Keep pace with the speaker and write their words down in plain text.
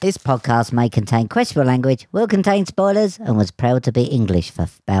This podcast may contain questionable language, will contain spoilers, and was proud to be English for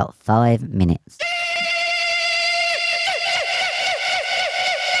about 5 minutes.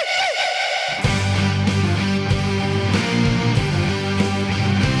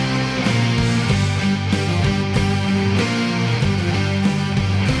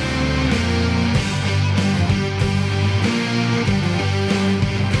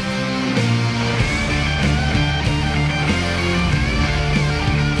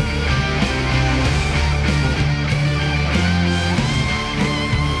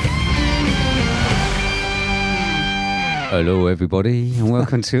 Hello, everybody, and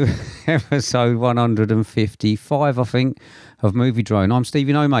welcome to episode 155, I think, of Movie Drone. I'm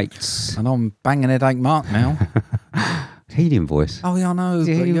Stevie No Mates. And I'm banging headache Mark now. Helium voice. Oh, yeah, I know.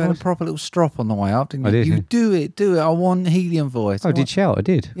 But you had a proper little strop on the way up, didn't you? I did. You do it. I want helium voice. Oh, I did shout, I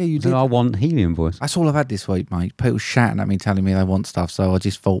did. Yeah, you So did. I want helium voice. That's all I've had this week, mate. People shouting at me, telling me they want stuff. So I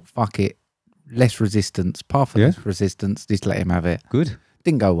just thought, fuck it. Less resistance. Path of less resistance. Just let him have it. Good.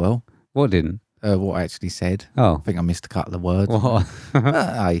 Didn't go well. What didn't? What I actually said. Oh. I think I missed a couple of words. What?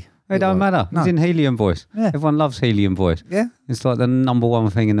 Hey. It don't matter. No. It's in helium voice. Yeah. Everyone loves helium voice. Yeah. It's like the number one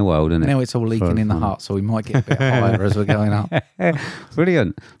thing in the world, isn't it? Now it's all leaking in the hut, so we might get a bit higher as we're going up.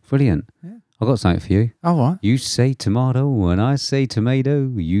 Brilliant. Yeah. I've got something for you. All right. You say tomato and I say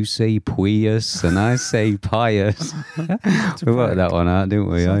tomato. You say pious and I say pious. We worked that one out, didn't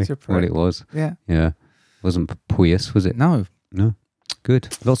we? Such a What prick. it was. Yeah. Yeah. Wasn't pious, was it? No, No.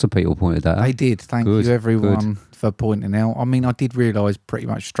 Good. Lots of people pointed that out. they did. Thank Good, you, everyone, for pointing out. I mean, I did realise pretty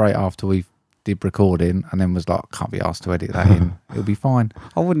much straight after we did recording and then was like, I can't be asked to edit that in. It'll be fine.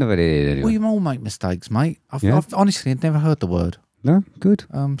 I wouldn't have edited it Well, anyway. you all make mistakes, mate. I've honestly I'd never heard the word. No? Good.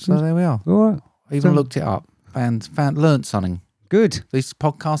 So there we are. All right. I even So- looked it up and learnt something. Good. This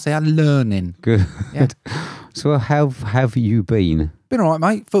podcast, they are learning. Good. Yeah. So how have you been? Been all right,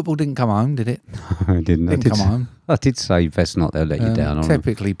 mate. Football didn't come home, did it? I didn't. Didn't come home. I did say best not to let you down on them.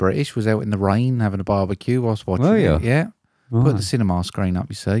 Typically British. Was out in the rain having a barbecue whilst watching Were you? it. Yeah. Right. Put the cinema screen up,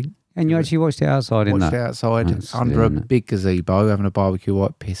 you see. And you actually watched it outside in Watched that? it outside That's under a brilliant. big gazebo having a barbecue while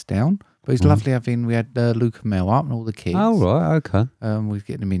it pissed down. But it's lovely having, we had Luke and Mel up and all the kids. Oh, right. Okay. We're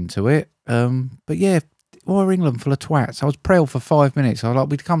getting them into it. But yeah, why are England full of twats? I was proud for 5 minutes. I was like,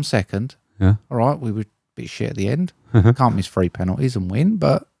 we'd come second. Yeah. All right, we were a bit shit at the end. Can't miss 3 penalties and win,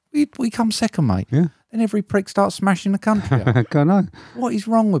 but we come second, mate. Yeah. Then every prick starts smashing the country up. I don't know. What is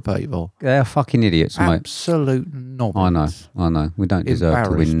wrong with people? They're fucking idiots, mate. Absolute knobheads. I know. We don't deserve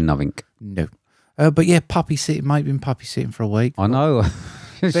to win nothing. No. But yeah, puppy sitting, mate. Been puppy sitting for a week. I know.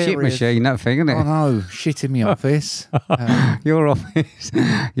 Shit Various- machine, that thing, isn't it? I know. Shit in my office.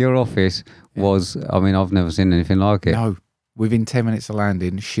 Your office was, I mean, I've never seen anything like it. No. Within 10 minutes of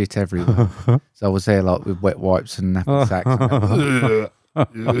landing, shit everywhere. So I was there like with wet wipes and nappy sacks.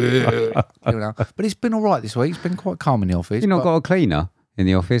 You know. But it's been all right this week. It's been quite calm in the office. You not but got a cleaner in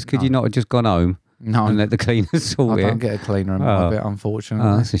the office? Could you not have just gone home no, and let the cleaner I sort don't it? get a cleaner in Oh. my bit, unfortunately.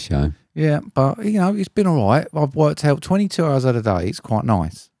 Oh, that's a shame. Yeah, but you know, it's been all right. I've worked out 22 hours a day. It's quite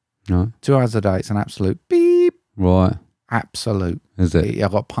nice. Right. 2 hours a day, it's an absolute beep. Right. Absolute. Is it?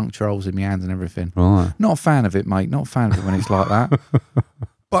 I've got puncture holes in my hands and everything. Right. Not a fan of it, mate. Not a fan of it when it's like that.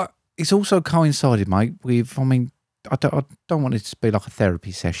 But it's also coincided, mate, with, I mean, I don't want it to be like a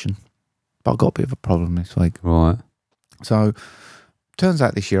therapy session, but I've got a bit of a problem this week. Right. So, turns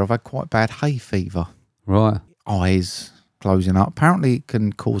out this year I've had quite bad hay fever. Right. Eyes closing up. Apparently it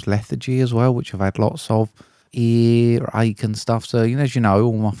can cause lethargy as well, which I've had lots of. Ear ache and stuff. So, as you know,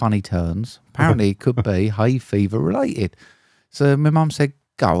 all my funny turns. Apparently it could be hay fever related. So my mum said,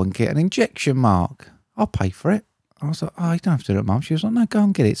 go and get an injection, Mark. I'll pay for it. I was like, oh, you don't have to do it, Mum. She was like, no, go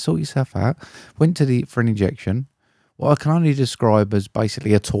and get it. Sort yourself out. Went for an injection. What I can only describe as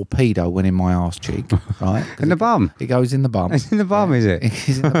basically a torpedo went in my arse cheek, right? 'Cause In the bum? It goes in the bum. It's in the bum, is it? It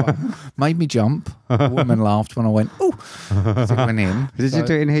is in the bum. Made me jump. The woman laughed when I went, ooh, as it went in. Did So- you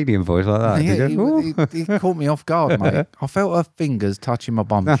do it in helium voice like that? yeah, Did you? he caught me off guard, mate. I felt her fingers touching my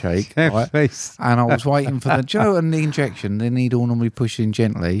bum cheek, right? Please. And I was waiting for the, do you know, and the injection, the needle normally push in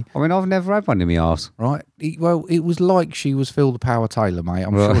gently, I mean, I've never had one in my arse. right? It was like she was Phil the Power Taylor, mate.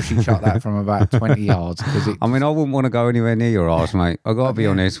 I'm Right. sure she shot that from about 20 yards. I mean, I wouldn't want to go anywhere near your arse, mate. I got to be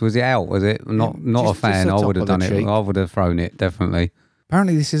honest. Was it out? Was it not a just fan? the I top would have of the done it. cheek. I would have thrown it definitely.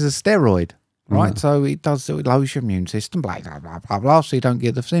 apparently this is a steroid, right? Mm. So it lowers your immune system, blah, blah, blah, blah, blah, so you don't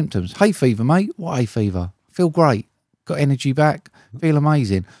get the symptoms. Hay fever, mate. What hay fever? Feel great. Got energy back. Feel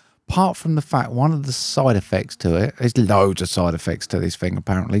amazing. Apart from the fact, one of the side effects to it, there's loads of side effects to this thing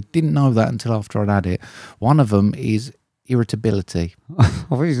apparently. Didn't know that until after I'd had it. One of them is irritability. I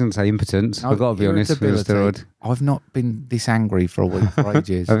thought you was going to say impotence. I've got to be honest with Irritability. steroid. I've not been this angry for a week for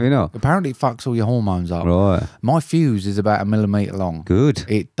ages. Have you not? Apparently, it fucks all your hormones up. Right. My fuse is about 1 millimetre long. Good.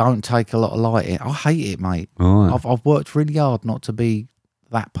 It don't take a lot of lighting. I hate it, mate. Right. I've worked really hard not to be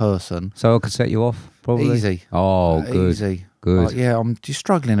that person. So I could set you off, probably? Easy. Oh, good. Easy. Good. Like, yeah, I'm just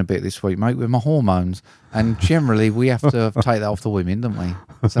struggling a bit this week, mate, with my hormones. And generally, we have to take that off the women, don't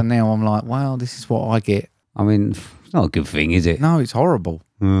we? So now I'm like, well, this is what I get. I mean, it's not a good thing, is it? No, it's horrible.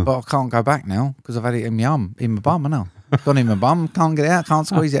 Mm. But I can't go back now because I've had it in my bum, now. It's gone in my bum, can't get it out, can't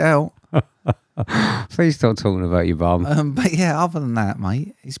squeeze it out. Please stop talking about your bum. But yeah, other than that,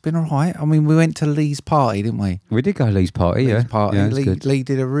 mate, it's been all right. I mean, we went to Lee's party, didn't we? We did go to Lee's party, yeah. Lee's party. Yeah, it was Lee, good. Lee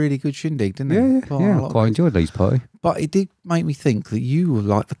did a really good shindig, didn't he? Yeah, yeah, Quite a yeah. lot of Quite it. enjoyed Lee's party. But it did make me think that you were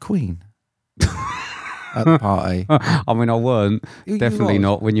like the Queen at the party. I mean, I weren't. You Definitely was.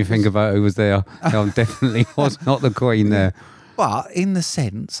 not when you think about who was there. I definitely was not the Queen there. But in the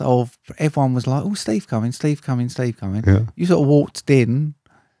sense of everyone was like, oh, Steve coming, Steve coming, Steve coming. Yeah. You sort of walked in,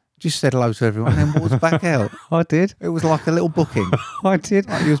 just said hello to everyone, and then walked back out. I did. It was like a little booking. I did.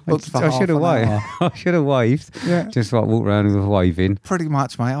 Like you was booked for I should have half an waved. hour. I should have waved. Yeah. Just like walk around with waving. Pretty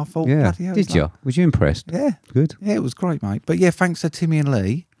much, mate. I thought, Yeah. bloody hell. Did you? Was you impressed? Yeah. Good. Yeah, it was great, mate. But yeah, thanks to Timmy and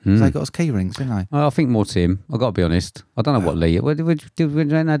Lee, 'cause they got us key rings, didn't they? I think more Tim. I got to be honest. I don't know what Lee. Did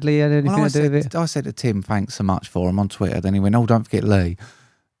Lee had anything Well, to do with it? I said to Tim, thanks so much for him on Twitter. Then he went, oh, don't forget Lee.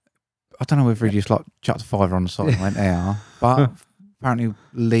 I don't know whether he just like chucked a fiver on the side and went there, but apparently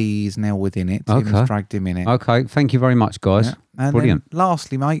Lee is now within it. Tim's Okay. dragged him in it. Okay. Thank you very much, guys. Yeah. And Brilliant. then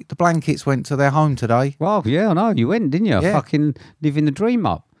lastly, mate, the blankets went to their home today. Well, yeah, I know. You went, didn't you? Yeah. Fucking living the dream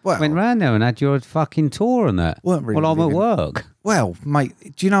up. Well- Went round there and had your fucking tour and that. Weren't really Well, I'm at living- work. Well, mate,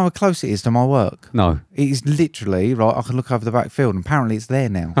 do you know how close it is to my work? No. It is literally, right, I can look over the back field and apparently it's there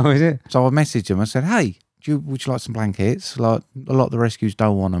now. Oh, is it? So I messaged him. I said, hey, would you like some blankets? Like, a lot of the rescues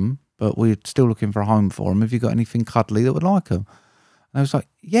don't want them, but we're still looking for a home for them. Have you got anything cuddly that would like them? And I was like,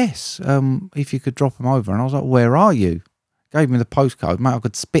 yes, if you could drop them over. And I was like, where are you? Gave me the postcode. Mate, I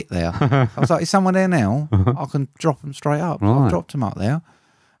could spit there. I was like, is someone there now? I can drop them straight up. So Right. I've dropped them up there.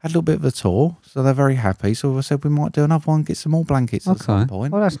 Had a little bit of a tour, so they're very happy. So I said we might do another one, get some more blankets at Okay. some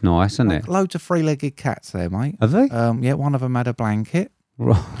point. Well, that's nice, isn't it? Loads of three-legged cats there, mate. Are they? Yeah, one of them had a blanket.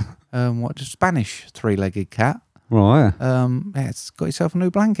 Right. Just Spanish three-legged cat. Right. Yeah, it's got yourself a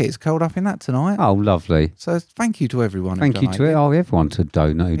new blanket. It's curled up in that tonight. Oh, lovely. So thank you to everyone. who Thank you to donated. everyone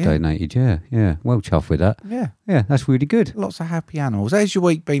who donated. Yeah, yeah. Well chuffed with that. Yeah, Yeah, that's really good. lots of happy animals. How's your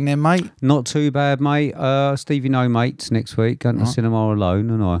week been then, mate? Not too bad, mate. Stevie No Mates next week. Going to Right. cinema alone,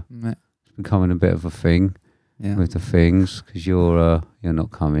 and Yeah, it's becoming a bit of a thing yeah. with the things because you're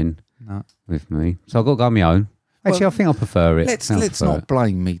not coming No. with me. So I've got to go on my own. Actually, Well, I think I prefer it. Let's I let's prefer not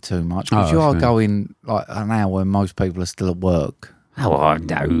blame me too much because Oh, you are that's going like an hour when most people are still at work. it. Oh,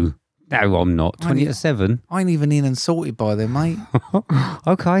 no. No, I'm not. 20 to 7. I ain't even in and sorted by then, mate.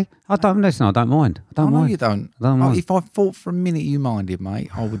 Okay. I don't listen. I don't mind. I I don't know mind. you don't. I don't mind. If I thought for a minute you minded,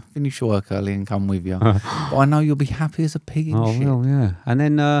 mate, I would finish work early and come with you. But I know you'll be happy as a pig in Oh, shit. well, yeah. And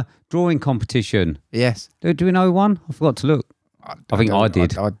then drawing competition. Yes. Do we know one? I forgot to look. I think I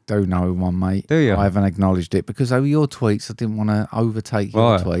did. I do know one, mate. Do you? I haven't acknowledged it because over your tweets, I didn't want to overtake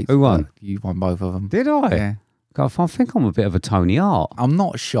your Right. tweets. Who won? but You won both of them. Did I? Yeah. God, I think I'm a bit of a Tony Hart. I'm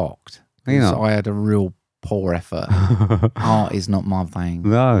not shocked You because know. I had a real poor effort. Art is not my thing.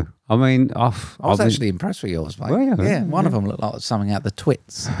 No. I mean, I was actually impressed with yours, mate. Were you? Yeah, one of them looked like something out the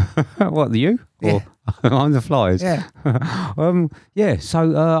twits. what, you? Yeah. Or I'm the flies? Yeah. Yeah,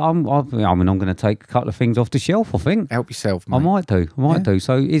 so I'm going to take a couple of things off the shelf, I think. Help yourself, mate. I might do. Yeah. Do.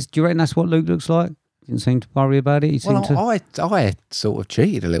 So do you reckon that's what Luke looks like? Didn't seem to worry about it. He seemed to... I sort of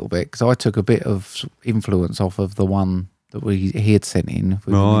cheated a little bit because I took a bit of influence off of the one that he had sent in with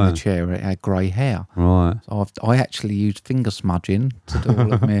him in Right. the chair. It had grey hair. Right. So I actually used finger smudging to do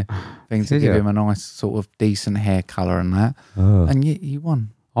all of my things to Did give you? him a nice sort of decent hair colour and that. Oh. And you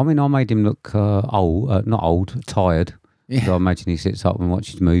won. I mean, I made him look old, not old, tired. Yeah. So I imagine he sits up and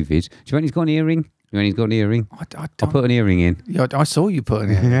watches movies. Do you reckon he's got an earring? You reckon he's got an earring? I I'll don't, put an earring in. yeah, I saw you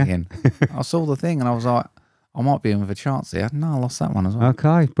putting it Yeah. in. I saw the thing and I was like, I might be in with a chance there. No, I lost that one as well.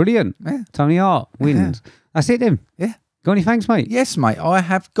 Okay, brilliant. Yeah. Tony Hart wins. That's it then. Yeah. Got any thanks, mate? Yes, mate. I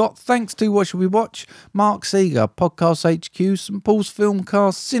have got thanks to What Should We Watch, Mark Seeger, Podcast HQ, St Paul's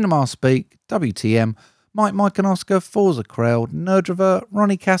Filmcast, Cinema Speak, WTM, Mike and Oscar, Forza Crowd, Nerdriver,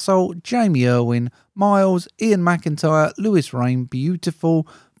 Ronnie Castle, Jamie Irwin, Miles, Ian McIntyre, Lewis Rain, Beautiful,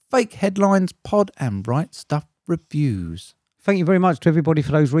 Fake Headlines, Pod and Right Stuff Reviews. Thank you very much to everybody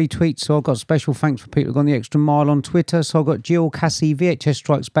for those retweets. So I've got special thanks for people who've gone the extra mile on Twitter. So I've got Jill, Cassie, VHS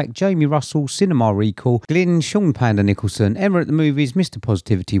Strikes Back, Jamie Russell, Cinema Recall, Glyn, Sean Panda Nicholson, Emma at the Movies, Mr.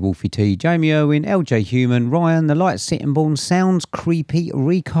 Positivity, Wolfie T, Jamie Irwin, LJ Human, Ryan, The Light Sittingbourne, Sounds Creepy,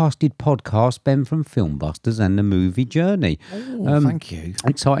 Recasted Podcast, Ben from Filmbusters and The Movie Journey. Thank you.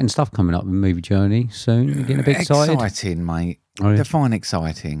 Exciting stuff coming up with Movie Journey soon. You're getting a bit excited? Exciting, mate. Oh, yeah. Define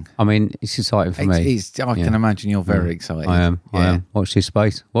exciting. I mean, it's exciting for me. I can imagine you're very excited. I am. Watch this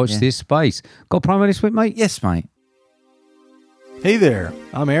space. Watch this space. Got a promo this week, mate? Yes, mate. Hey there,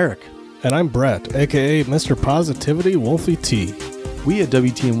 I'm Eric. And I'm Brett, aka Mr. Positivity Wolfie T. We at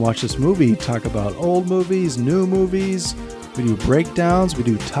WTM Watch This Movie talk about old movies, new movies. We do breakdowns, we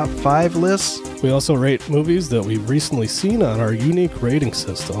do top 5 lists. We also rate movies that we've recently seen on our unique rating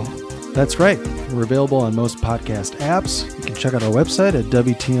system. That's right. We're available on most podcast apps. You can check out our website at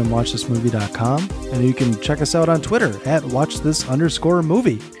WTMWatchThisMovie.com. And you can check us out on Twitter at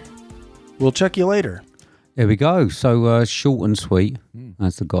WatchThis_movie. We'll check you later. There we go. So short and sweet,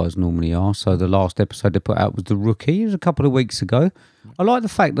 as the guys normally are. So the last episode they put out was The Rookie. It was a couple of weeks ago. I like the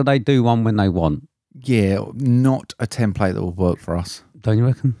fact that they do one when they want. Yeah, not a template that will work for us. Don't you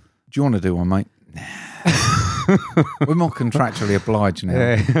reckon? Do you want to do one, mate? We're more contractually obliged now.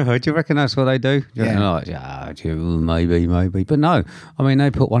 Yeah. Do you reckon that's what they do? Maybe. But no, I mean,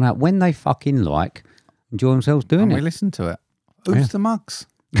 they put one out when they fucking like, enjoy themselves doing And it. we listen to it. Who's the mugs?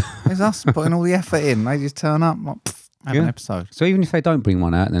 It's us putting all the effort in. They just turn up, like, have an episode. So even if they don't bring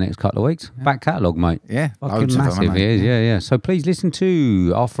one out in the next couple of weeks, back catalogue, mate. Yeah, Fucking loads of them, massive. mate. Yeah. So please listen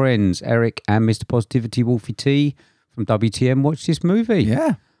to our friends Eric and Mr. Positivity Wolfie T from WTM Watch This Movie.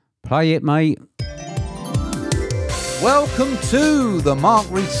 Yeah. Play it, mate. Welcome to the Mark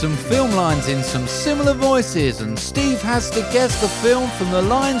reads some film lines in some similar voices, and Steve has to guess the film from the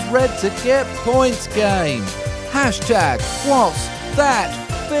lines read to get points game. Hashtag what's that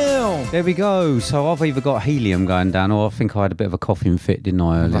film? There we go. So I've either got helium going down, or I think I had a bit of a coughing fit, didn't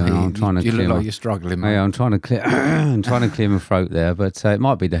I? Earlier? I'm trying to you clear look my- like you're struggling, mate. Yeah, I'm trying to clear, clear my throat there, but it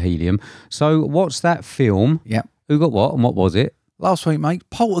might be the helium. So what's that film? Yep. Who got what, and what was it? Last week, mate,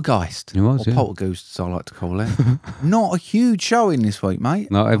 Poltergeist. It was, or yeah. Poltergeist, as I like to call it. Not a huge showing this week, mate.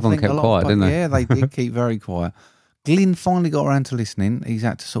 No, everyone I think kept a lot quiet, of- didn't they? Yeah, they did keep very quiet. Glyn finally got around to listening. He's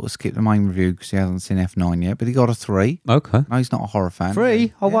had to sort of skip the main review because he hasn't seen F9 yet, but he got a 3. Okay. No, he's not a horror fan.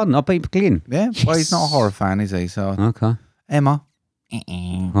 3? I won. I beat Glyn. Yeah, well, he's not a horror fan, is he? So Okay. Emma,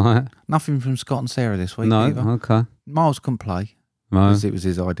 Right. nothing from Scott and Sarah this week No. either. Okay. Miles can play No. because it was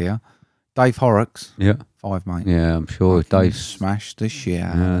his idea. Dave Horrocks, Yeah. 5, mate. Yeah, I'm sure. Fucking Dave's. smashed the shit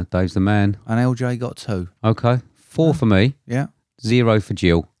out. Yeah, Dave's the man. And LJ got 2. Okay. 4 for me. Yeah. 0 for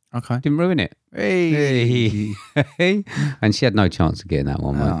Jill. Okay. Didn't ruin it. Hey. And she had no chance of getting that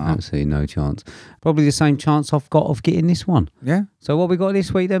one, mate. Oh. Absolutely no chance. Probably the same chance I've got of getting this one. Yeah. So what we got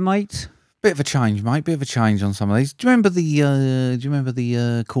this week then, mate? Bit of a change, mate. Bit of a change on some of these. Do you remember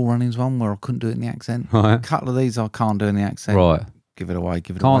the Cool Runnings one where I couldn't do it in the accent? Right. A couple of these I can't do in the accent. Right. Give it away.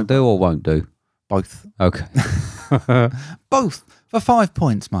 Give it away. Can't do or won't do? Both. Okay. Both. For 5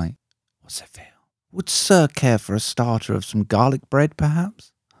 points, mate. What's it feel? Would Sir care for a starter of some garlic bread,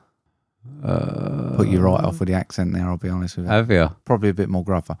 perhaps? Put you right off with the accent there, I'll be honest with you. Have you? Probably a bit more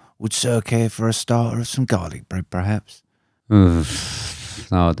gruffer. Would Sir care for a starter of some garlic bread, perhaps? No,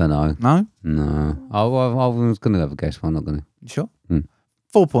 I don't know. No? No. I was going to have a guess, but I'm not going to. You sure? Hmm.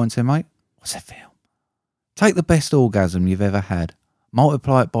 4 points here, mate. What's it feel? Take the best orgasm you've ever had,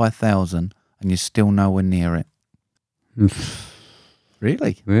 multiply it by 1,000, and you're still nowhere near it.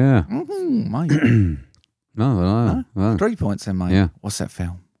 Really? Yeah. Mate. No. Well, 3 points then, mate. Yeah. What's that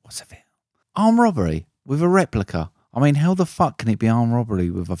film? Armed robbery with a replica. I mean, how the fuck can it be armed robbery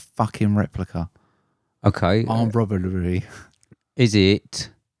with a fucking replica? okay. Armed robbery. Is it?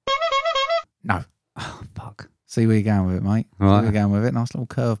 No. Oh, fuck. See where you're going with it, mate. See Right. where you're going with it. Nice little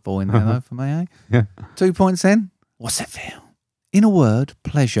curveball in there, though, for me, eh? Yeah. 2 points then. What's that film? In a word,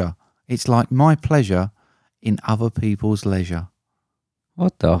 pleasure. It's like my pleasure in other people's leisure.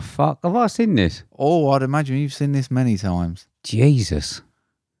 What the fuck? Have I seen this? Oh, I'd imagine you've seen this many times. Jesus.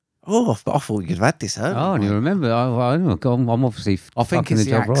 Oh, I thought you'd have had this earlier. Oh, and you mate. remember? I'm obviously. I think fucking it's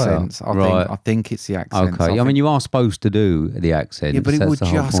the job right. accents. Right. I think it's the accents. Okay. I mean, you are supposed to do the accent. yeah, but it that's would the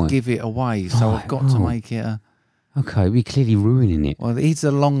whole just point. give it away. So Oh, I've got to oh. make it a. Okay, we're clearly ruining it. Well, it's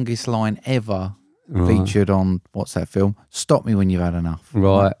the longest line ever Right. featured on what's that film? Stop me when you've had enough.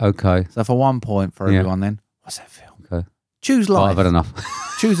 Right. Okay. So for 1 point for Yeah. everyone, then what's that film? Okay. Choose Right, life. I've had enough.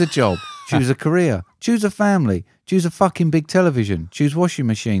 Choose a job. Choose a career. Choose a family. Choose a fucking big television. Choose washing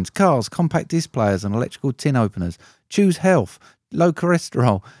machines, cars, compact disc players, and electrical tin openers. Choose health. low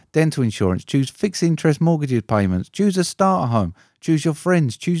cholesterol, dental insurance. Choose fixed interest mortgage payments. Choose a starter home. Choose your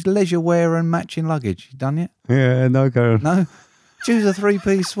friends. Choose leisure wear and matching luggage. You done yet? Yeah, no, go on. No? Choose a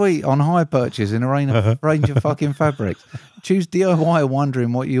 3-piece suite on hire purchase in a range of fucking fabrics. Choose DIY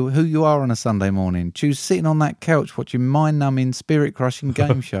wondering who you are on a Sunday morning. Choose sitting on that couch watching mind-numbing, spirit-crushing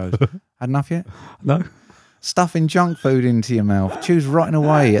game shows. Had enough yet? No. Stuffing junk food into your mouth. Choose rotting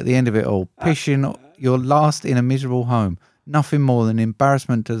away at the end of it all. Pissing your last in a miserable home. Nothing more than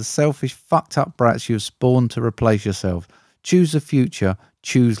embarrassment to the selfish, fucked up brats you've spawned to replace yourself. Choose the future.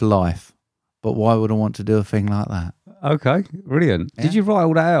 Choose life. But why would I want to do a thing like that? Okay, brilliant. Yeah. Did you write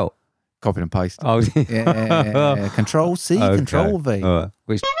all that out? Copy and paste. Oh, Yeah. Control C, okay. Control V. All right.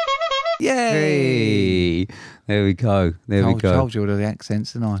 Which, Yay! hey, there we go. There we go. Told you all the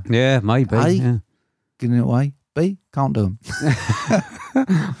accents, didn't I? Yeah, maybe. A. Yeah. Getting it away. B, can't do them.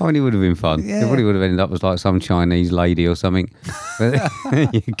 I mean, it would have been fun. Yeah. It probably would have ended up as like some Chinese lady or something. But there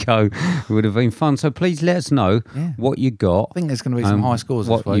you go. It would have been fun. So please let us know Yeah. what you got. I think there's going to be some high scores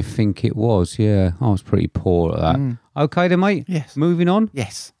What this you week. think it was. Yeah, I was pretty poor at that. Okay then, mate. Yes. Moving on.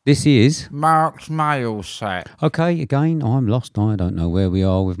 Yes. This is... Mark's mail sack. Okay, again, I'm lost. I don't know where we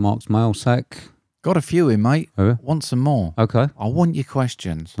are with Mark's mail sack. Got a few in, mate. Oh, yeah? Want some more? Okay. I want your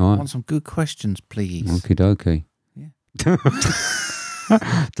questions. All right. I want some good questions, please. Okie dokie. Yeah.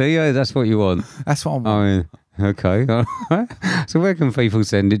 Do you? That's what you want. That's what I want. I mean, okay. All right. So where can people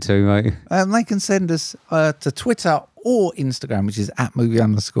send it to, mate? They can send us to Twitter or Instagram, which is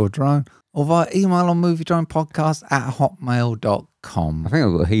 @movie_drone, or via email on moviedronepodcast@hotmail.com. I think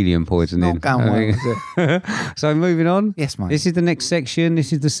I've got helium poisoning. Not going well, is it? So moving on. Yes, mate. This is the next section.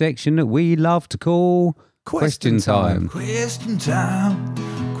 This is the section that we love to call Question Time. Question time.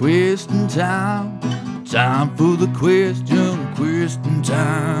 Question time. Time for the question. Question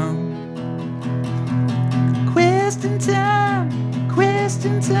time. Question time.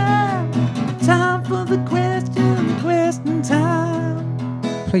 Question time. Time for the question. Question time.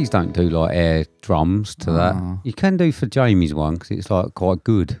 Please don't do like air drums to that. You can do for Jamie's one because it's like quite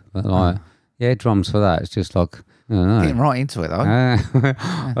good. But like air drums for that, it's just like, I don't know. Getting right into it, though. I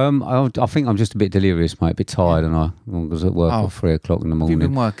think I'm just a bit delirious, mate, a bit tired, and I was at work at 3 o'clock in the Have you morning.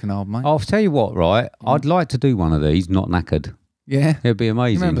 been working hard, mate? I'll tell you what, right? I'd like to do one of these, not knackered. Yeah. It'd be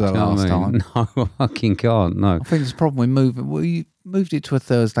amazing. Remember that do you know last what I mean? No, I fucking can't. No. I think there's a problem with moving. We moved it to a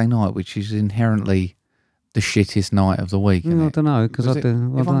Thursday night, which is inherently the shittest night of the week. I Isn't don't know because I it? do. I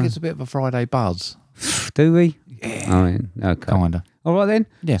Everyone don't gets a bit of a Friday buzz. do we? Yeah. I mean, okay. Kinda. All right then.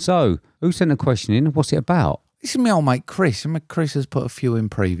 Yeah. So, who sent a question in? What's it about? This is my old mate Chris. And Chris has put a few in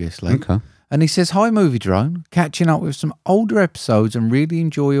previously. Okay. And he says, "Hi, Movie Drone. Catching up with some older episodes and really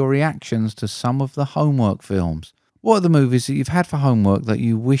enjoy your reactions to some of the homework films. What are the movies that you've had for homework that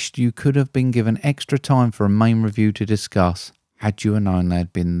you wished you could have been given extra time for a main review to discuss? Had you known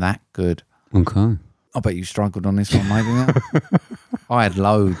they'd been that good?" Okay. I bet you struggled on this one, maybe. I had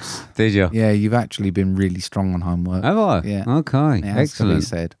loads. Did you? Yeah, you've actually been really strong on homework. Have I? Yeah. Okay. It has to be Excellent.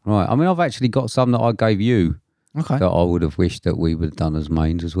 said. Right. I mean, I've actually got some that I gave you Okay. that I would have wished that we would have done as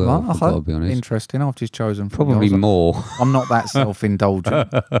mains as well. Well, I've got to be honest. Interesting. I've just chosen from Probably yours. more. I'm not that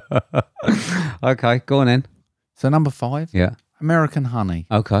self-indulgent. Okay. Go on then. So number 5, Yeah. American Honey.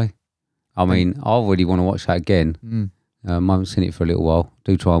 Okay. I mean, I really want to watch that again. I haven't seen it for a little while.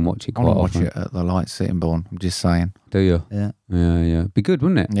 Do try and watch it I quite want to often. watch it at the Light Sittingbourne. I'm just saying. Do you? Yeah. Yeah. Be good,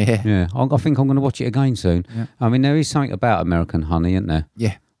 wouldn't it? Yeah. Yeah. I think I'm going to watch it again soon. Yeah. I mean, there is something about American Honey, isn't there?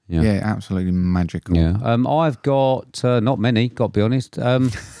 Yeah. Yeah. Yeah, absolutely magical. Yeah. I've got not many. Got to be honest.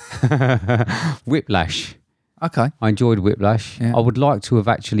 Whiplash. Okay. I enjoyed Whiplash. Yeah. I would like to have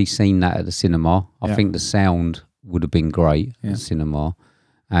actually seen that at the cinema. I Yeah. think the sound would have been great at the cinema,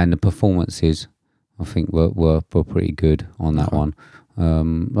 and the performances, I think, were pretty good on that one. I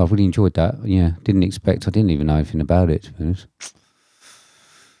really enjoyed that. Yeah, I didn't even know anything about it, to be honest.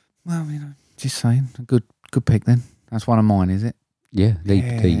 Well, just saying. A good pick then. That's one of mine, is it? Yeah,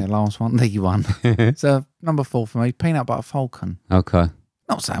 Yeah, last one. The one. So number 4 for me, Peanut Butter Falcon. Okay.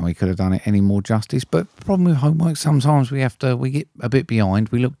 Not saying we could have done it any more justice, but the problem with homework, sometimes we get a bit behind.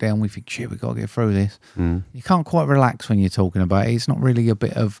 We look down, we think, shit, we've got to get through this. You can't quite relax when you're talking about it. It's not really a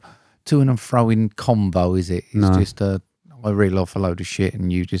bit of to and fro in combo, is it? It's just I reel off a load of shit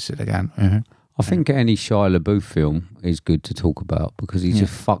and you just sit there going, I think any Shia LaBeouf film is good to talk about because he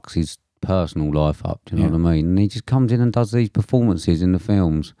just fucks his personal life up. Do you know what I mean? And he just comes in and does these performances in the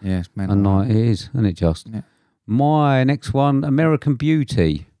films. Yeah, it's mental. And like, it is, isn't it just? Yeah. My next one, American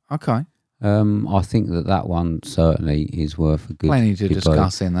Beauty. Okay. I think that one certainly is worth a good Plenty to debate.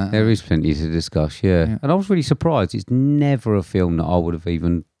 discuss in that. There is plenty to discuss, yeah. And I was really surprised. It's never a film that I would have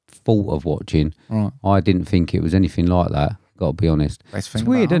even thought of watching. Right. I didn't think it was anything like that. Got to be honest. Best It's thing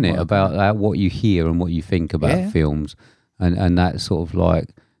weird, about isn't it, homework, about what you hear and what you think about Yeah. films, and that sort of like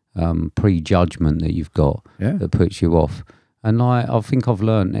prejudgment that you've got Yeah. that puts you off. And like, I think I've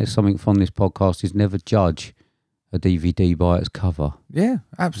learned there's something from this podcast is never judge a DVD by its cover. Yeah,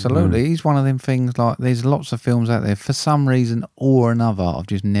 absolutely. He's one of them things like there's lots of films out there for some reason or another I've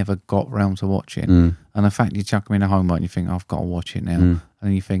just never got round to watching. And the fact you chuck them in a homework and you think I've got to watch it now, and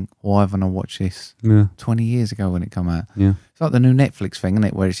then you think why haven't I watched this Yeah. 20 years ago when it come out? Yeah. It's like the new Netflix thing, isn't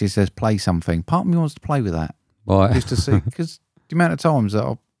it, where it just says play something. Part of me wants to play with that Right. just to see, because the amount of times that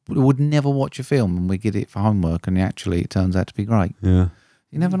I would never watch a film and we get it for homework and actually it turns out to be great. Yeah.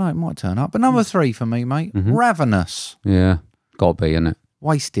 You never know, it might turn up. But number 3 for me, mate, Ravenous. Yeah. Got to be, innit?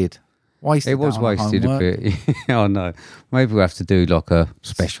 Wasted. Wasted. It was that on wasted homework. a bit. I know. Maybe we'll have to do like a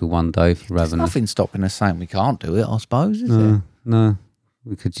special one day for There's Ravenous. nothing stopping us saying we can't do it, I suppose, is there? No, no.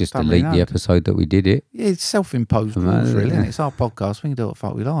 We could just Don't really delete the know. episode that we did it. Yeah, it's self-imposed Man, rules, really. yeah. Isn't it? It's our podcast. We can do what the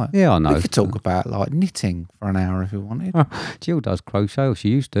fuck we like. Yeah, I know. We could talk about like knitting for an hour if we wanted. Jill does crochet, or she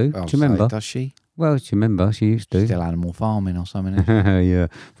used to. I'll Do you remember? say, does she? Well, do you remember? She used to. Still animal farming or something. Isn't Yeah.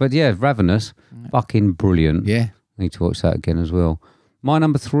 But yeah, Ravenous, fucking brilliant. she? Yeah, Need to watch that again as well. My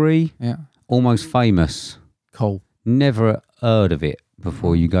number 3, yeah. Almost Famous. Cool. Never heard of it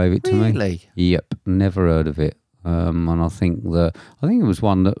before you gave it to me. Really? Yep, never heard of it. And I think it was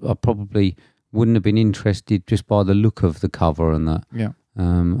one that I probably wouldn't have been interested just by the look of the cover and that, Yeah.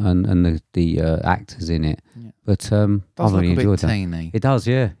 and the actors in it. Yeah. But I Does really look a enjoyed bit that. teeny. It does,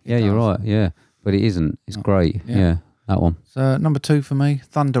 yeah, yeah. You're does. right, yeah. But it isn't. It's great. yeah. Yeah, that one. So number 2 for me,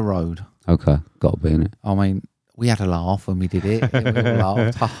 Thunder Road. Okay, got to be in it. I mean, we had a laugh when we did it. We all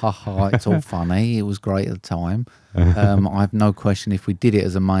laughed. Ha ha ha. It's all funny. It was great at the time. I have no question if we did it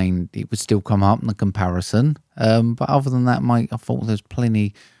as a main, it would still come up in the comparison. But other than that, mate, I thought there's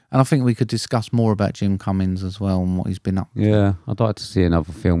plenty. And I think we could discuss more about Jim Cummings as well and what he's been up to. Yeah, I'd like to see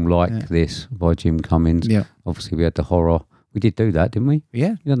another film like this by Jim Cummings. Yeah. Obviously, we had the horror. We did do that, didn't we?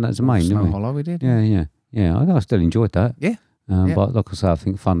 Yeah. You done that as a main, Snow didn't we? Hollow, we did. Yeah. I still enjoyed that. Yeah. Yeah. But like I say, I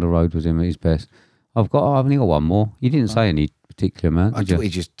think Thunder Road was him at his best. I've only got one more. You didn't say any particular amount, did you? We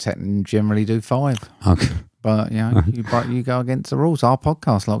just generally do 5. Okay. But, you go against the rules. Our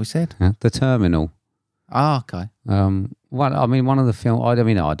podcast, like we said. Yeah. The Terminal. Ah, okay. One of the film. I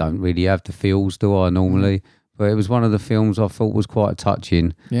don't really have the feels, do I normally? But it was one of the films I thought was quite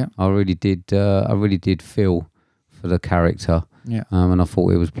touching. Yeah. I really did feel for the character. Yeah. And I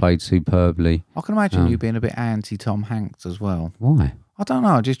thought it was played superbly. I can imagine you being a bit anti Tom Hanks as well. Why? I don't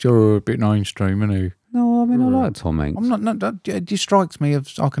know. Just you're a bit mainstream, isn't you? No, I mean I like Tom Hanks. I'm not. It just strikes me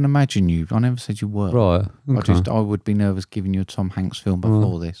as I can imagine you. I never said you were. Right. Okay. I would be nervous giving you a Tom Hanks film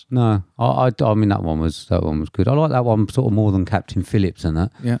before this. No, I mean that one was good. I like that one sort of more than Captain Phillips and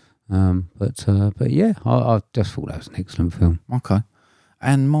that. Yeah. But yeah, I just thought that was an excellent film. Okay.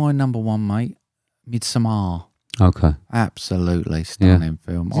 And my number 1, mate, Midsommar. Okay. Absolutely stunning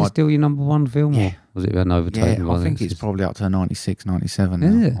film. Is it still your number 1 film, or was it an overtaken? I think it's probably up to 96, 97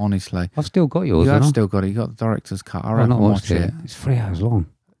 Is now, it? honestly. I've still got yours. You have haven't I? still got it. You got the director's cut. I I've reckon not watched watch it. it. It's 3 hours long.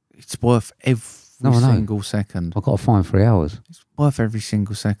 It's worth every No, I know. single second. I've got to find 3 hours. It's worth every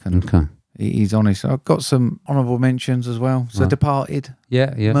single second. Okay. He's honest. I've got some honourable mentions as well. So Right. Departed,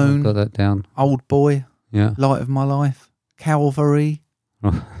 Yeah, Moon. I've got that down. Old Boy, Yeah. Light of My Life, Calvary,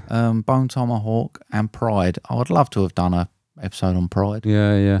 Right. Bone Tomahawk, and Pride. I'd love to have done a episode on Pride.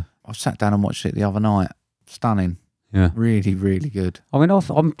 Yeah. I sat down and watched it the other night. Stunning. Yeah. Really, really good. I mean,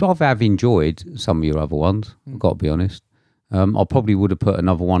 I've enjoyed some of your other ones. I've got to be honest. I probably would have put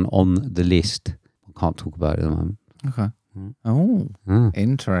another one on the list. I can't talk about it at the moment. Okay. Oh,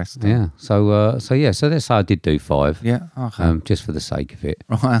 interesting. Yeah. So let's say I did do 5. Yeah. Okay. Just for the sake of it.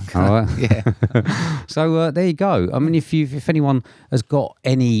 Right. Okay. All right. Yeah. So there you go. I mean, if anyone has got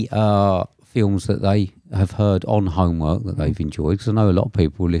any films that they have heard on homework that they've enjoyed, because I know a lot of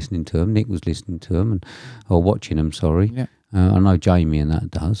people were listening to them. Nick was listening to them or watching them. Sorry. Yeah. I know Jamie and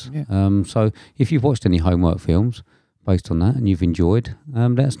that does. Yeah. So if you've watched any homework films based on that and you've enjoyed,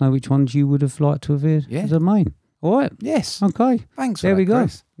 let us know which ones you would have liked to have heard as a main. All right. Yes. Okay. Thanks for There that, we go.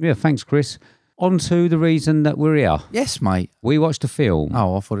 Chris. Yeah. Thanks, Chris. On to the reason that we're here. Yes, mate. We watched a film.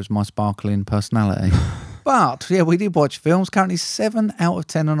 Oh, I thought it was my sparkling personality. But, yeah, we did watch films. Currently 7 out of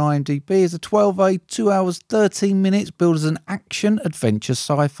 10 on IMDb. It's a 12A, 2 hours, 13 minutes, billed as an action-adventure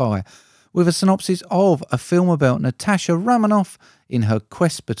sci-fi, with a synopsis of a film about Natasha Romanoff in her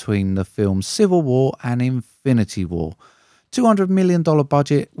quest between the films Civil War and Infinity War. $200 million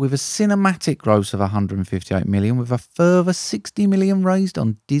budget with a cinematic gross of $158 million, with a further $60 million raised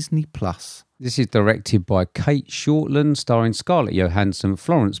on Disney+. This is directed by Kate Shortland, starring Scarlett Johansson,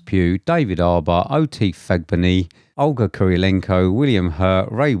 Florence Pugh, David Harbour, O.T. Fagbani, Olga Kurylenko, William Hurt,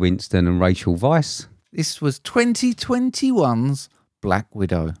 Ray Winston, and Rachel Weisz. This was 2021's Black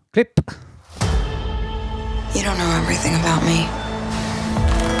Widow. Clip. You don't know everything about me.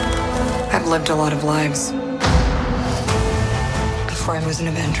 I've lived a lot of lives before I was an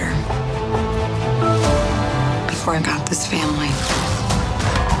Avenger. Before I got this family.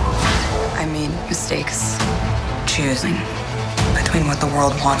 I made mistakes choosing between what the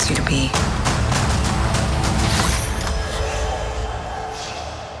world wants you to be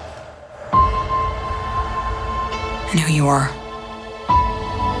and who you are.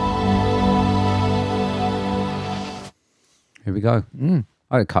 Here we go.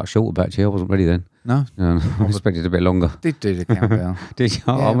 I had cut short about you. I wasn't ready then. No? I expected a bit longer. Did do the countdown. Did you?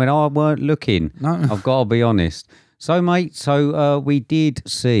 Yeah. I mean, I weren't looking. No. I've got to be honest. So, mate, we did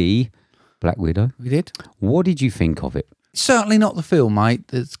see Black Widow. We did? What did you think of it? Certainly not the film, mate,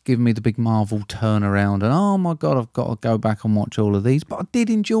 that's given me the big Marvel turnaround and, oh my God, I've got to go back and watch all of these. But I did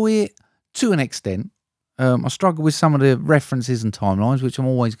enjoy it to an extent. I struggle with some of the references and timelines, which I'm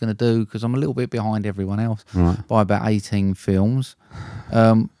always going to do because I'm a little bit behind everyone else by about 18 films.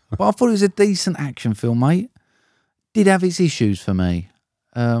 But I thought it was a decent action film, mate. Did have its issues for me.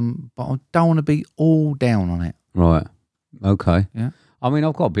 But I don't want to be all down on it. Right. Okay. Yeah. I mean,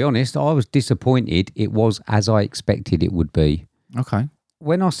 I've got to be honest. I was disappointed. It was as I expected it would be. Okay.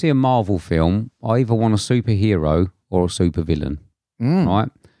 When I see a Marvel film, I either want a superhero or a supervillain. Right?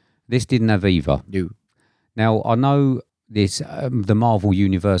 This didn't have either. You. Now, I know this the Marvel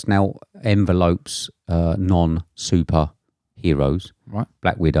universe now envelopes non-super heroes, Right.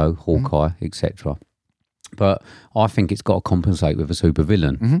 Black Widow, Hawkeye, etc. But I think it's got to compensate with a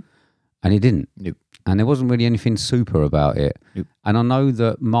supervillain, and it didn't. Nope. And there wasn't really anything super about it. Nope. And I know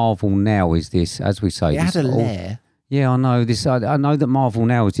that Marvel now is this, as we say, It had this a all- lair. Yeah, I know this. I know that Marvel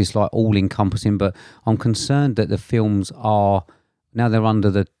now is just like all-encompassing, but I'm concerned that the films are now they're under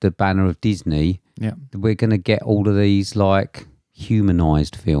the banner of Disney. Yeah. We're going to get all of these like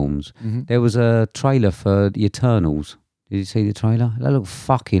humanized films. There was a trailer for the Eternals. Did you see the trailer? That looked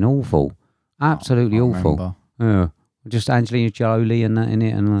fucking awful. Absolutely I awful. remember. Yeah. Just Angelina Jolie and that in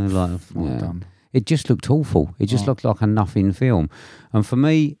it, and I was like, Well yeah. done. It just looked awful. It just looked like a nothing film. And for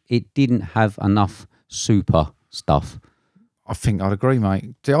me, it didn't have enough super stuff. I think I'd agree,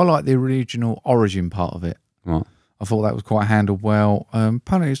 mate. See, I like the original origin part of it. Right. I thought that was quite handled well.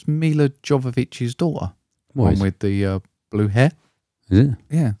 Apparently, it's Mila Jovovich's daughter, one with the blue hair. Is it?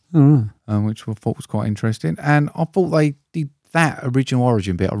 Yeah, All right. which I thought was quite interesting. And I thought they did that original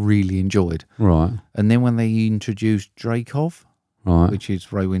origin bit. I really enjoyed. Right. And then when they introduced Dreykov, Right. which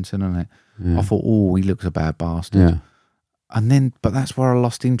is Ray Winston, isn't it? Yeah. I thought, oh, he looks a bad bastard. Yeah. And then, but that's where I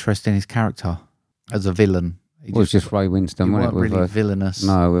lost interest in his character as a villain. He Well, it's just Ray he Winston, wasn't weren't it? really villainous.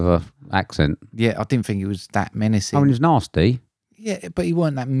 No, with a accent. Yeah, I didn't think he was that menacing. I mean, it's nasty. Yeah, but he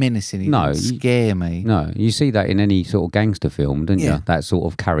weren't that menacing. He No, didn't scare me. No, you see that in any sort of gangster film, don't Yeah. you? That sort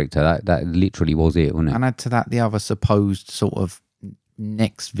of character. That literally was it, wasn't it? And add to that the other supposed sort of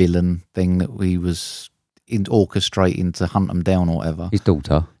next villain thing that we was orchestrating to hunt them down or whatever. His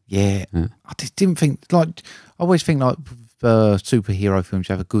daughter. Yeah, I just didn't think I always think like superhero films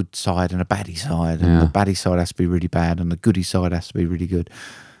you have a good side and a baddie side, and the baddie side has to be really bad and the goodie side has to be really good.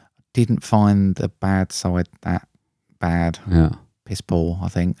 Didn't find the bad side that bad. Yeah. Piss poor, I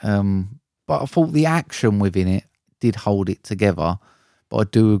think. But I thought the action within it did hold it together. But I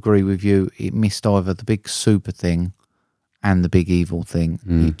do agree with you. It missed either the big super thing and the big evil thing.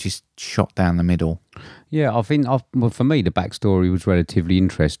 It just shot down the middle. Yeah, I think well, for me, the backstory was relatively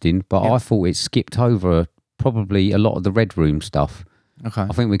interesting, but I thought it skipped over probably a lot of the Red Room stuff. Okay. I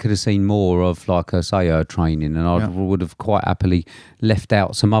think we could have seen more of, like, say, her training, and I would have quite happily left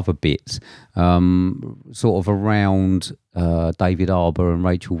out some other bits, sort of around David Harbour and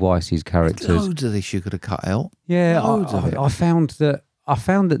Rachel Weisz's characters. Loads of this you could have cut out. Yeah, Loads of it. I found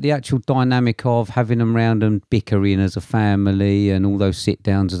that the actual dynamic of having them round and bickering as a family and all those sit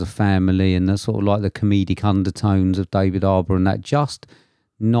downs as a family and the sort of like the comedic undertones of David Harbour and that, just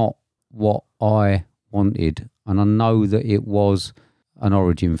not what I wanted. And I know that it was an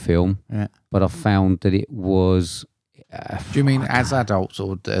origin film, but I found that it was. Do you mean as adults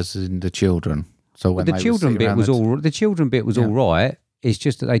or as in the children? So when The children bit was all right. It's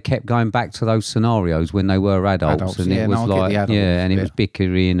just that they kept going back to those scenarios when they were adults, and yeah, it was no, I get like, the adult and it bit. was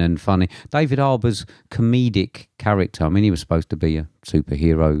bickering and funny. David Harbour's comedic character. I mean, he was supposed to be a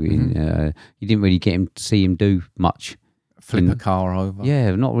superhero. You didn't really get him to see him do much. flip a car over.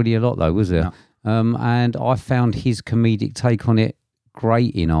 Yeah, not really a lot though, was there? No. And I found his comedic take on it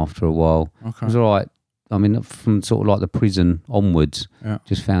grating after a while. Okay. It was all right. I mean, from sort of like the prison onwards,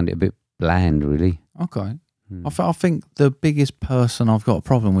 just found it a bit bland, really. Okay. I think the biggest person I've got a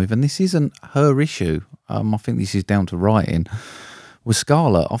problem with, and this isn't her issue, I think this is down to writing, was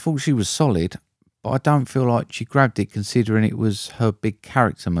Scarlett. I thought she was solid, but I don't feel like she grabbed it considering it was her big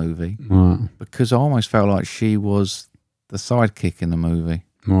character movie. Right. Because I almost felt like she was the sidekick in the movie.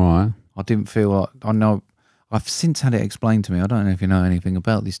 Right. I didn't feel like, I know, I've since had it explained to me, I don't know if you know anything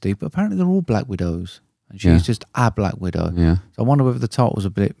about this, Steve, but apparently they're all Black Widows. And she's just a Black Widow. Yeah. So I wonder whether the title was a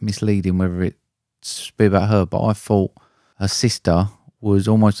bit misleading, whether it's be about her, but I thought her sister was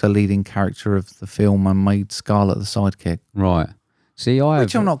almost a leading character of the film and made Scarlett the sidekick. Right. See,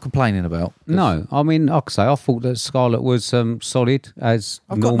 Which I'm not complaining about. No, I mean, like I say, I thought that Scarlett was solid as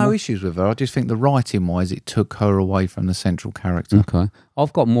I've normal. got no issues with her. I just think the writing-wise, it took her away from the central character. Okay.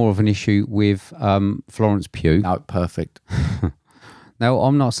 I've got more of an issue with Florence Pugh. No, perfect. Now,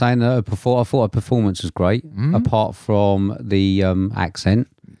 I'm not saying that I thought her performance was great, apart from the accent.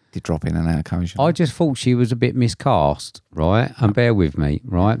 Did drop in and out occasionally. I just thought she was a bit miscast, right? And bear with me,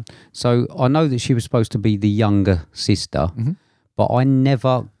 right? So I know that she was supposed to be the younger sister, but I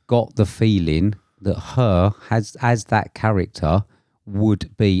never got the feeling that her, as that character,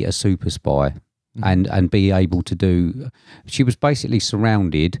 would be a super spy and be able to do... She was basically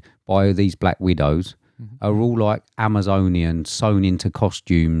surrounded by these Black Widows, are all like Amazonian, sewn into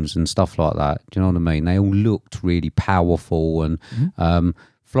costumes and stuff like that. Do you know what I mean? They all looked really powerful and...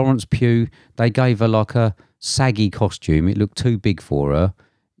 Florence Pugh, they gave her like a saggy costume. It looked too big for her.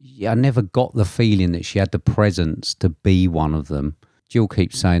 I never got the feeling that she had the presence to be one of them. Jill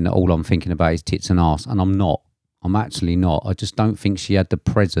keeps saying that all I'm thinking about is tits and arse, and I'm not. I'm actually not. I just don't think she had the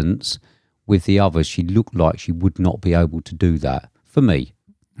presence with the others. She looked like she would not be able to do that, for me.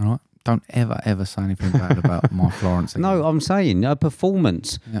 All right. Don't ever say anything bad about my Florence. Again. No, I'm saying her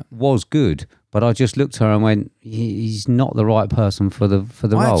performance was good, but I just looked at her and went, he's not the right person for the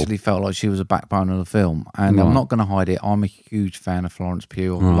role. I actually felt like she was a backbone of the film, and I'm not going to hide it. I'm a huge fan of Florence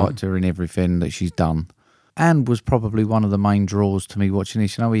Pugh. I've liked her in everything that she's done, and was probably one of the main draws to me watching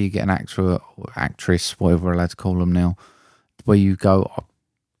this. You know, where you get an actor or actress, whatever we're allowed to call them now, where you go,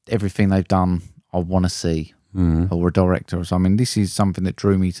 everything they've done, I want to see. Or a director or something. This is something that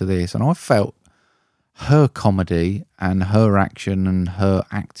drew me to this, and I felt her comedy and her action and her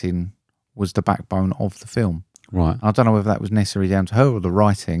acting was the backbone of the film. Right. I don't know whether that was necessarily down to her or the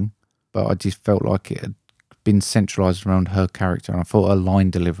writing, but I just felt like it had been centralised around her character, and I thought her line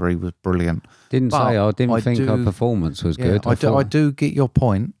delivery was brilliant. I didn't think her performance was good. I do get your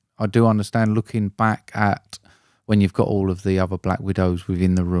point. I do understand looking back at when you've got all of the other Black Widows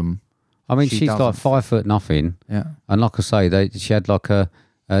within the room. I mean, she's like 5'0". Yeah. And like I say, she had like a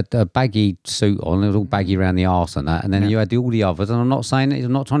baggy suit on. It was all baggy around the arse and that. And then you had all the others. And I'm not saying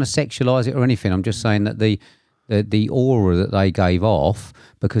I'm not trying to sexualise it or anything. I'm just saying that the aura that they gave off,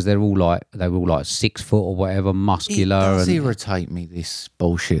 because they were all like 6 foot or whatever, muscular. It does irritate me, this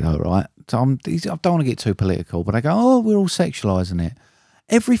bullshit though, right? So I don't want to get too political, but I go, oh, we're all sexualising it.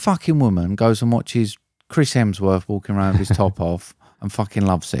 Every fucking woman goes and watches Chris Hemsworth walking around with his top off and fucking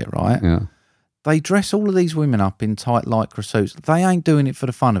loves it, right? Yeah. They dress all of these women up in tight lycra suits. They ain't doing it for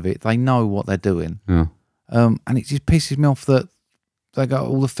the fun of it. They know what they're doing. Yeah. And it just pisses me off that they go,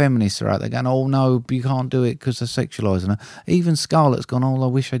 all the feminists are out there going, oh no, you can't do it because they're sexualising her. Even Scarlett's gone, oh, I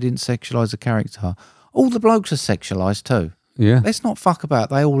wish I didn't sexualise the character. All the blokes are sexualised too. Yeah. Let's not fuck about.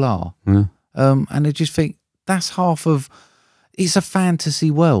 They all are. Yeah. And I just think that's half of... It's a fantasy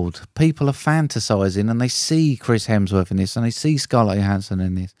world. People are fantasising and they see Chris Hemsworth in this and they see Scarlett Johansson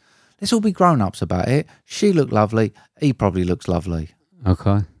in this. Let's all be grown-ups about it. She looked lovely. He probably looks lovely.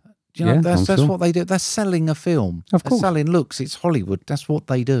 Okay. Do you know, Yeah, that's sure. what they do. They're selling a film. Of They're course. selling looks. It's Hollywood. That's what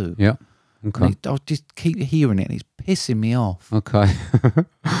they do. Yeah. Okay. And I just keep hearing it and it's pissing me off. Okay.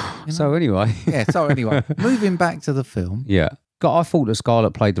 So anyway. Yeah, so anyway, moving back to the film. Yeah. I thought that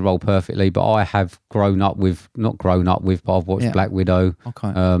Scarlett played the role perfectly, but I have not grown up with, but I've watched Black Widow.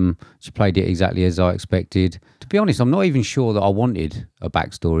 Okay. She played it exactly as I expected. To be honest, I'm not even sure that I wanted a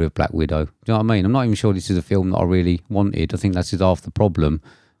backstory of Black Widow. Do you know what I mean? I'm not even sure this is a film that I really wanted. I think that's half the problem,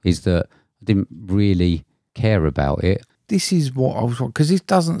 is that I didn't really care about it. This is what I was... Because it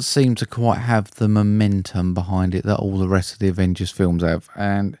doesn't seem to quite have the momentum behind it that all the rest of the Avengers films have.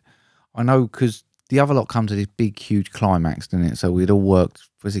 And I know because... The other lot come to this big, huge climax, didn't it? So we'd all worked,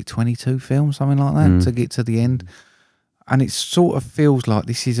 was it 22 films, something like that, to get to the end? And it sort of feels like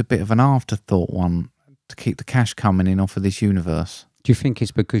this is a bit of an afterthought one to keep the cash coming in off of this universe. Do you think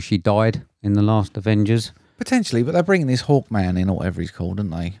it's because she died in the last Avengers? Potentially, but they're bringing this Hawkman in, or whatever he's called,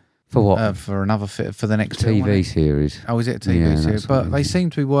 aren't they? For what? For another for the next film, TV series. Oh, is it a TV Yeah, series? that's But what they it is. seem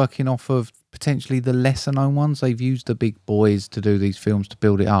to be working off of potentially the lesser known ones. They've used the big boys to do these films to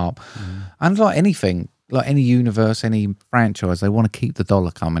build it up. And like anything, like any universe, any franchise, they want to keep the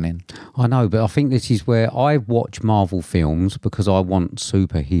dollar coming in. I know, but I think this is where I watch Marvel films because I want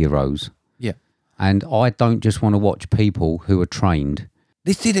superheroes. Yeah. And I don't just want to watch people who are trained.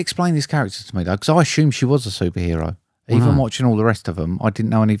 This did explain this character to me, though, because I assumed she was a superhero. Even watching all the rest of them, I didn't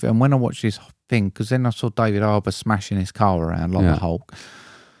know anything. And when I watched this thing, because then I saw David Harbour smashing his car around like the Hulk,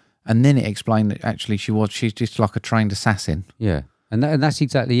 and then it explained that actually she's just like a trained assassin. Yeah, and that's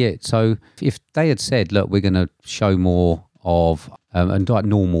exactly it. So if they had said, look, we're going to show more of and like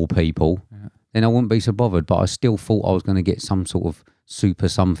normal people, then I wouldn't be so bothered. But I still thought I was going to get some sort of super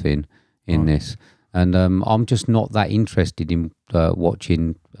something in this. And I'm just not that interested in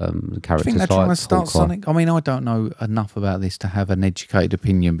watching the characters. Do you think they're trying to start Hawkeye. something? I mean, I don't know enough about this to have an educated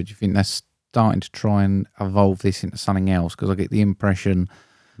opinion, but do you think they're starting to try and evolve this into something else? Because I get the impression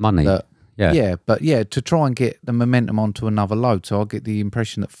Money. that Yeah. to try and get the momentum onto another load. So I get the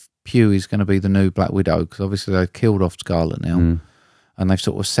impression that Pugh is going to be the new Black Widow, because obviously they've killed off Scarlet now, and they've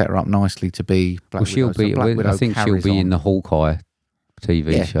sort of set her up nicely to be Black Widow. She'll be. So Black Widow I think she'll carries be on. in the Hawkeye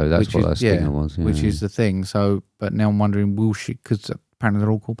TV show. That's what that stinger was. Yeah, which is the thing. So, but now I'm wondering, will she? Because apparently they're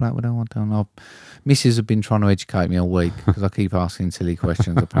all called Black Widow. I don't know. Mrs. have been trying to educate me all week because I keep asking silly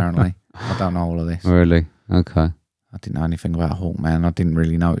questions. Apparently, I don't know all of this. Really? Okay. I didn't know anything about Hawkman. I didn't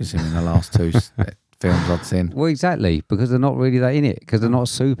really notice him in the last two films I'd seen. Well, exactly, because they're not really that in it, because they're not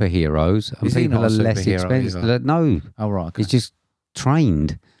superheroes, and Is he people not are a less superhero expensive. either? No, Oh right, okay. it's just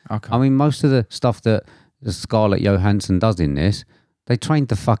trained. Okay. I mean, most of the stuff that Scarlett Johansson does in this, they trained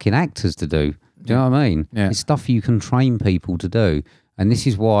the fucking actors to do. Do you know what I mean? Yeah. It's stuff you can train people to do. And this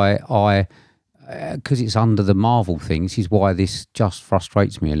is why because it's under the Marvel thing, this is why this just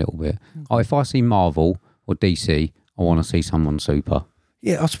frustrates me a little bit. If I see Marvel or DC, I want to see someone super.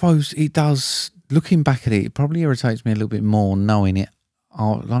 Yeah, I suppose it does. Looking back at it, it probably irritates me a little bit more knowing it.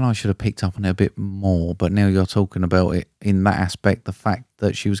 I know I should have picked up on it a bit more, but now you're talking about it in that aspect, the fact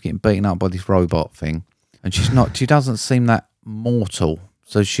that she was getting beaten up by this robot thing, and she doesn't seem that mortal.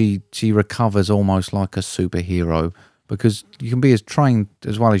 So she recovers almost like a superhero, because you can be as trained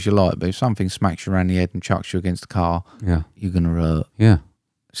as well as you like, but if something smacks you around the head and chucks you against the car, you're going to hurt. Yeah.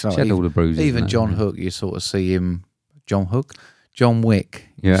 So She had all the bruises. even and that, John yeah. Hook, you sort of see him. John Wick,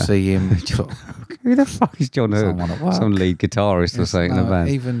 you Yeah. see him. sort of, Who the fuck is John Hook? Someone at work. Some lead guitarist or something in the band.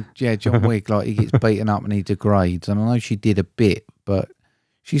 Even John Wick, like he gets beaten up and he degrades. And I know she did a bit, but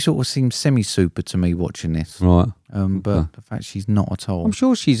she sort of seems semi-super to me watching this. Right. But the fact she's not at all. I'm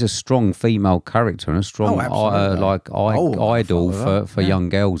sure she's a strong female character and a strong absolutely. idol follow for that. young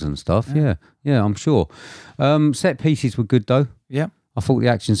girls and stuff. Yeah, I'm sure. Set pieces were good though. Yeah. I thought the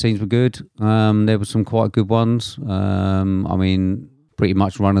action scenes were good. There were some quite good ones. I mean, pretty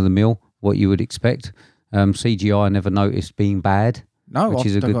much run of the mill, what you would expect. CGI I never noticed being bad. No, which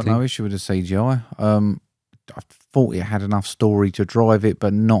is a I've good got thing. no issue with the CGI. I thought it had enough story to drive it,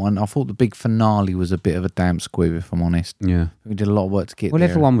 but not. And I thought the big finale was a bit of a damp squib, if I'm honest. Yeah. We did a lot of work to get Well, there.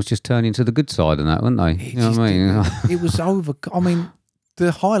 everyone was just turning to the good side of that, weren't they? It You know just what I mean? didn't- it was over. I mean,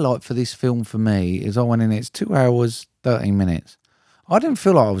 the highlight for this film for me is I went in. It's 2 hours 13 minutes. I didn't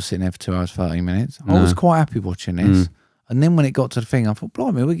feel like I was sitting there for 2 hours 13 minutes. I No. was quite happy watching this. And then when it got to the thing, I thought,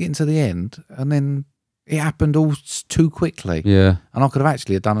 blimey, we're getting to the end, and then it happened all too quickly. Yeah. And I could have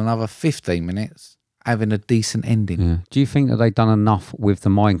actually done another 15 minutes having a decent ending. Yeah. Do you think that they've done enough with the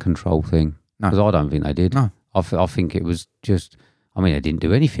mind control thing? No. Because I don't think they did. No. I think it was just, I mean, they didn't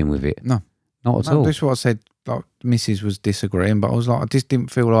do anything with it. No. Not at No, all. this is what I said. Like, Mrs. was disagreeing, but I was like, I just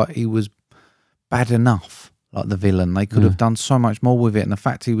didn't feel like he was bad enough, like the villain. They could have done so much more with it. And the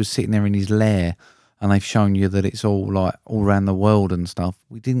fact he was sitting there in his lair and they've shown you that it's all like all around the world and stuff,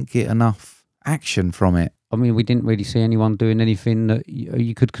 we didn't get enough action from it. I mean, we didn't really see anyone doing anything that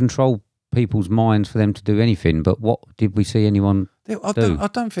you could control people's minds for them to do anything. But what did we see anyone I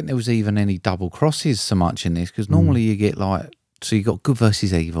don't think there was even any double crosses so much in this, because Mm. normally you get like, so you got good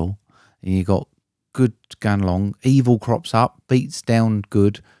versus evil, and you got good going along, evil crops up, beats down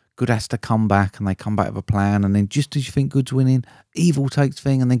good has to come back, and they come back with a plan, and then just as you think good's winning, evil takes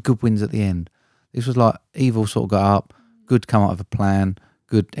thing, and then good wins at the end. This was like evil sort of got up, good come up with a plan,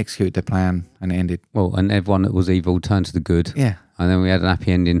 good executed their plan, and it ended. Well, and everyone that was evil turned to the good. Yeah. And then we had an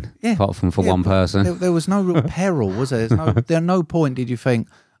happy ending, Yeah. apart from for Yeah, one but person. There was no real peril, was there? At no point did you think,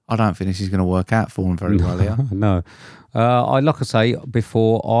 I don't think this is going to work out for him very well here. No. Like I say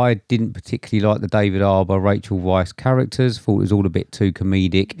before, I didn't particularly like the David Harbour, Rachel Weisz characters. Thought it was all a bit too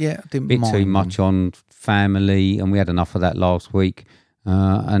comedic. Yeah, I didn't bit mind too them. much on family, and we had enough of that last week.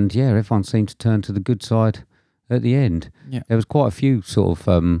 And yeah, everyone seemed to turn to the good side at the end. Yeah. There was quite a few sort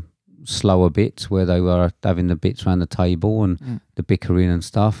of slower bits where they were having the bits around the table and the bickering and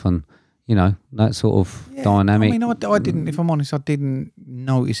stuff, and you know, that sort of dynamic. I mean, I didn't, if I'm honest, I didn't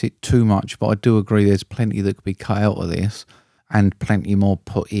notice it too much, but I do agree there's plenty that could be cut out of this and plenty more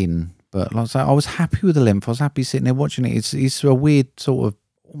put in. But like I say, I was happy with the length. I was happy sitting there watching it. It's a weird sort of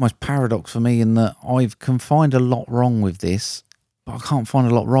almost paradox for me in that I can find a lot wrong with this, but I can't find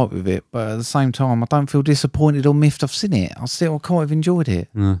a lot right with it. But at the same time, I don't feel disappointed or miffed I've seen it. I still quite have enjoyed it.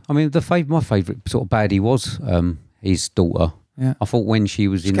 I mean, my favourite sort of baddie was his daughter. Yeah. I thought when she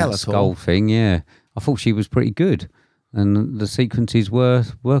was in that Skeletor. skull thing, I thought she was pretty good. And the sequences were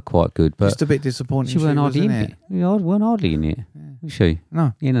quite good. But Just a bit disappointing. she weren't was hardly in in it. Yeah, weren't hardly in it. Was she?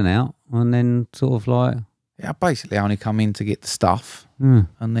 No. In and out. And then sort of like... Yeah, I basically only come in to get the stuff. Mm.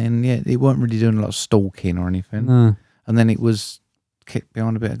 And then, it weren't really doing a lot of stalking or anything. No. And then it was kept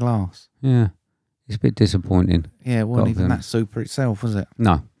behind a bit of glass. Yeah. It's a bit disappointing. Yeah, it wasn't Got even them. that super itself, was it?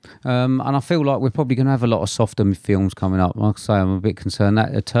 No. And I feel like we're probably going to have a lot of softer films coming up. Like I say, I'm a bit concerned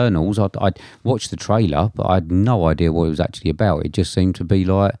that Eternals, I'd watched the trailer, but I had no idea what it was actually about. It just seemed to be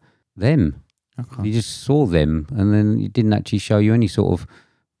like them. Okay. You just saw them, and then it didn't actually show you any sort of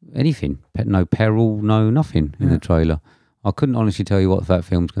anything. No peril, no nothing in the trailer. I couldn't honestly tell you what that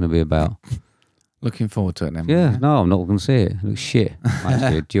film's going to be about. Looking forward to it then. Yeah, no, I'm not going to see it. It looks shit.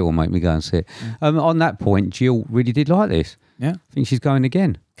 Actually, Jill will make me go and see it. On that point, Jill really did like this. Yeah. I think she's going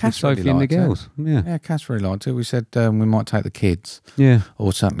again. Cass With really Sophie and the liked it. girls. Yeah. Yeah, Cass really liked it. We said we might take the kids, Yeah.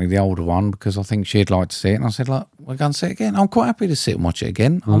 or certainly the older one, because I think she'd like to see it. And I said, look, we're going to see it again. I'm quite happy to sit and watch it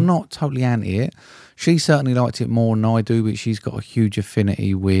again. I'm not totally anti it. She certainly liked it more than I do, but she's got a huge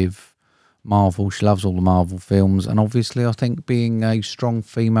affinity with Marvel. She loves all the Marvel films. And obviously, I think being a strong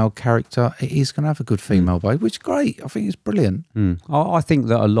female character, it is going to have a good female babe, which is great. I think it's brilliant. I think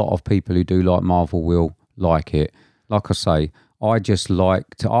that a lot of people who do like Marvel will like it. Like I say, I just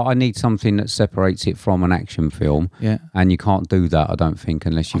like to. I need something that separates it from an action film. Yeah. And you can't do that, I don't think,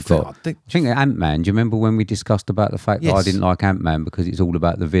 unless you've got. I think Ant-Man. Do you remember when we discussed about the fact that I Yes. didn't like Ant-Man because it's all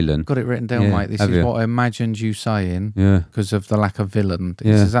about the villain? Got it written down, Yeah, mate. This have is you? what I imagined you saying Yeah. because of the lack of villain. It's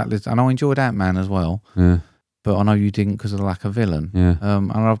Yeah. exactly, and I enjoyed Ant-Man as well. Yeah. But I know you didn't because of the lack of villain. Yeah.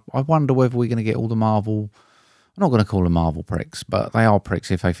 And I wonder whether we're going to get all the Marvel. I'm not going to call them Marvel pricks, but they are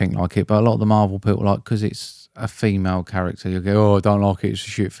pricks if they think like it. But a lot of the Marvel people, like, because it's a female character, you go, oh, I don't like it, it's a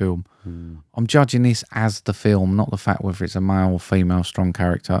shit film. I'm judging this as the film, not the fact whether it's a male or female strong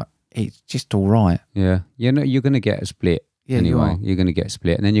character. It's just all right. Yeah. You know, you're going to get a split. Yeah, anyway, you are. you're going to get a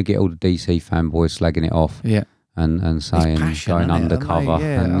split, and then you get all the DC fanboys slagging it off. Yeah. And saying passion, going isn't it? undercover And they-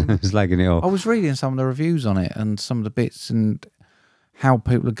 yeah, and slagging it off. I was reading some of the reviews on it and some of the bits and how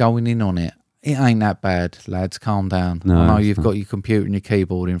people are going in on it. It ain't that bad, lads. Calm down. No, I know it's you've not. got your computer and your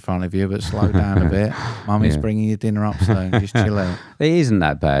keyboard in front of you, but slow down a bit. Mummy's Yeah. bringing your dinner up soon. Just chill out. It isn't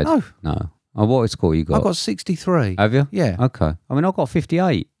that bad. No. Oh, what score you got? I got 63. Have you? Yeah. Okay. I mean, I got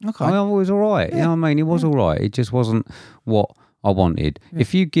 58. Okay. I mean, it was all right. You know what I mean? It was all right. It just wasn't what I wanted.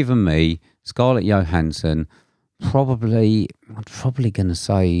 If you'd given me Scarlett Johansson, I'm probably going to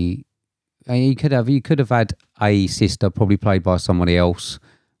say you could have had a sister probably played by somebody else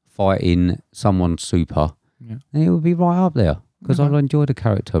fighting someone super, and it would be right up there because I enjoy the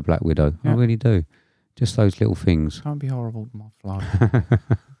character of Black Widow. I really do. Just those little things. Can't be horrible to my flow.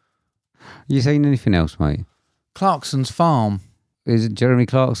 You seen anything else, mate? Clarkson's farm. Is it Jeremy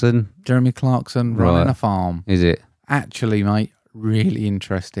Clarkson? Jeremy Clarkson running Right. a farm. Is it? Actually, mate, really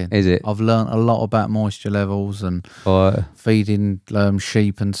interesting. Is it? I've learnt a lot about moisture levels and Right. feeding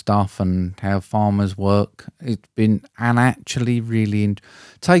sheep and stuff and how farmers work. It's been actually really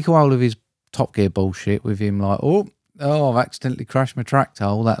take a hold of his Top Gear bullshit with him like, oh, I've accidentally crashed my tractor,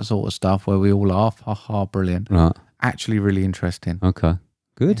 all that sort of stuff where we all laugh. Ha ha, brilliant. Right. Actually really interesting. Okay.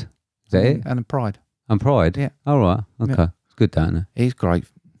 Good. Is that it? And Pride. And Pride? Yeah. All right. Okay. Yeah. It's good, don't it? He's great.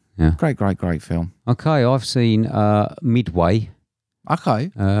 Yeah. Great film. Okay. I've seen Midway.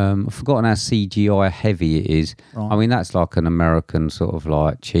 Okay. I've forgotten how CGI heavy it is. Right. I mean, that's like an American sort of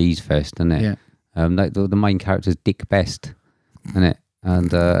like cheese fest, isn't it? Yeah. The main character's Dick Best, isn't it?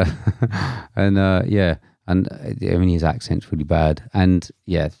 And yeah. And I mean, his accent's really bad. And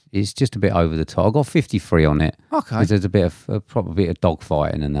yeah, it's just a bit over the top. I got 53 on it. Okay. 'Cause there's a proper bit of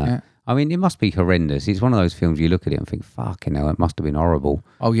dogfighting and that. Yeah. I mean, it must be horrendous. It's one of those films you look at it and think, fucking hell, it must have been horrible.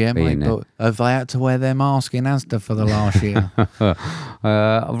 Oh yeah, mate. being there. But have they had to wear their mask in Asda for the last year?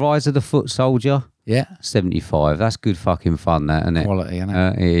 Rise of the Foot Soldier, Yeah. 75. That's good fucking fun, that, isn't it? Quality, isn't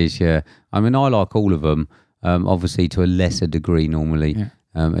it? It is, yeah. I mean, I like all of them, obviously to a lesser degree normally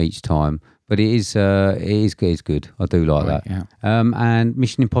each time. But it is good. I do like Right, that. yeah. And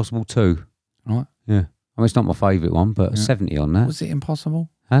Mission Impossible 2. Right. Yeah. I mean, it's not my favourite one, but 70 on that. Was it impossible?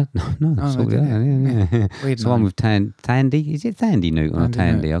 Huh? No, that's they all, did yeah. Weird It's the one name. with Tandy. Is it Tandy Newton or Tandy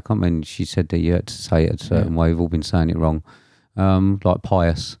Tandy? I can't remember. She said that you had to say it a certain way. We've all been saying it wrong. Like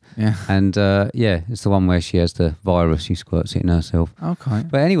pious. Yeah. And it's the one where she has the virus. She squirts it in herself. Okay.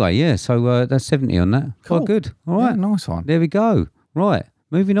 But anyway, yeah. So that's 70 on that. Cool. Quite good. All Yeah, right. nice one. There we go. Right.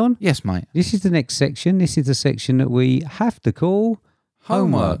 Moving on. Yes, mate. This is the next section. This is the section that we have to call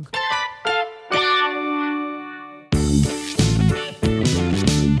Homework.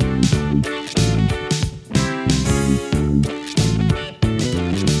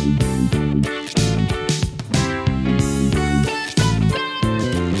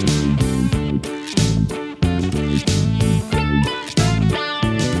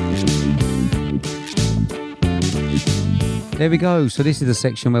 There we go. So this is the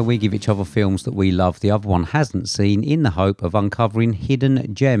section where we give each other films that we love, the other one hasn't seen, in the hope of uncovering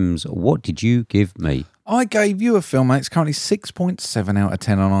hidden gems. What did you give me? I gave you a film, mate. It's currently 6.7 out of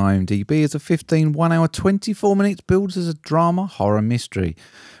 10 on IMDb. It's a 15, 1 hour, 24 minutes, builds as a drama, horror, mystery.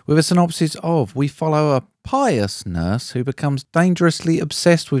 With a synopsis of, we follow a pious nurse who becomes dangerously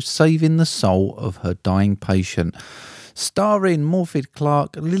obsessed with saving the soul of her dying patient. Starring Morfydd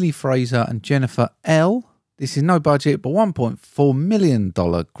Clark, Lily Fraser and Jennifer L. This is no budget, but $1.4 million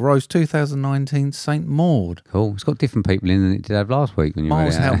gross 2019 St. Maud. Cool. It's got different people in than it did have last week when you read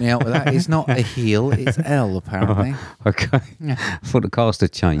Miles it out. helped me out with that. It's not a heel, it's L, apparently. Okay. I thought the cast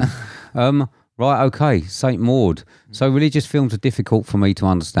had changed. Right, okay. St. Maud. So religious films are difficult for me to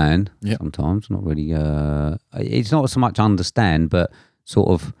understand sometimes. Not really. It's not so much understand, but sort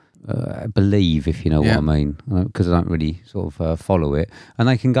of believe, if you know what I mean, because I don't really sort of follow it. And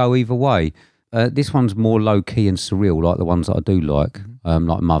they can go either way. This one's more low-key and surreal, like the ones that I do like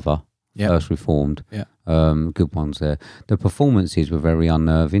Mother, First Reformed. Good ones there. The performances were very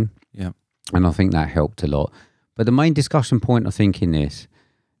unnerving, and I think that helped a lot. But the main discussion point, I think, in this,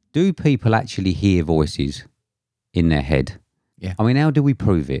 do people actually hear voices in their head? Yeah. I mean, how do we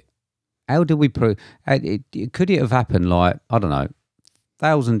prove it? How do we prove it? Could it have happened, like, I don't know,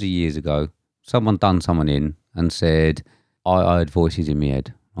 thousands of years ago, someone done someone in and said, I heard voices in my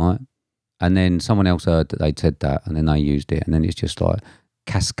head, right? And then someone else heard that they'd said that, and then they used it, and then it's just like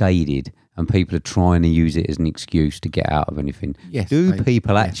cascaded, and people are trying to use it as an excuse to get out of anything. Yes, do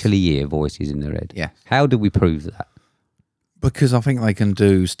people actually hear voices in their head? Yes. How do we prove that? Because I think they can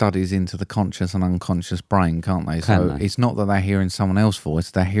do studies into the conscious and unconscious brain, can't they? So it's not that they're hearing someone else's voice,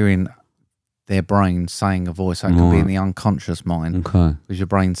 they're hearing their brain saying a voice. That could be in the unconscious mind, because your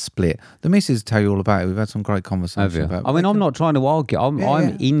brain's split. The missus tell you all about it. We've had some great conversations about it. I mean, I'm not trying to argue.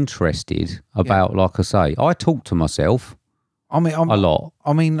 I'm interested about, like I say, I talk to myself a lot.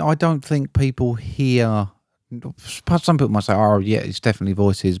 I mean, I don't think people hear... Some people might say, oh, yeah, it's definitely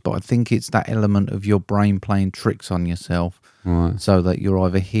voices, but I think it's that element of your brain playing tricks on yourself, so that you're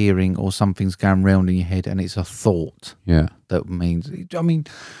either hearing or something's going round in your head and it's a thought. Yeah. That means, I mean,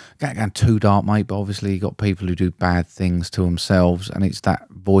 going too dark, mate, but obviously you've got people who do bad things to themselves, and it's that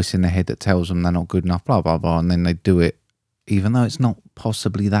voice in their head that tells them they're not good enough, blah, blah, blah, and then they do it, even though it's not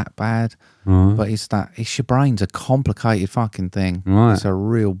possibly that bad. But it's your brain's a complicated fucking thing. It's a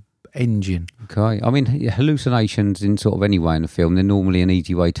real engine. Okay. I mean, hallucinations in sort of any way in the film, they're normally an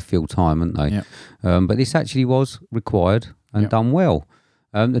easy way to fill time, aren't they? But this actually was required and done well.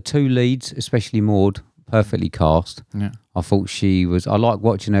 The two leads, especially Maud, perfectly cast. I thought I like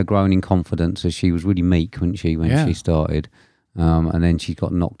watching her growing in confidence, as she was really meek, wasn't she, when she started. And then she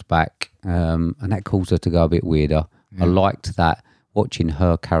got knocked back, and that caused her to go a bit weirder. I liked that, watching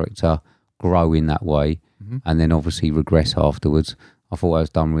her character grow in that way, and then obviously regress afterwards. I thought that was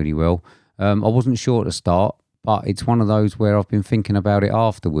done really well. I wasn't sure at the start, but it's one of those where I've been thinking about it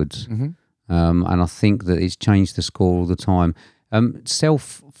afterwards. And I think that it's changed the score all the time.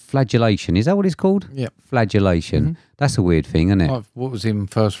 Self-flagellation, is that what it's called? Yeah. Flagellation. That's a weird thing, isn't it? What was in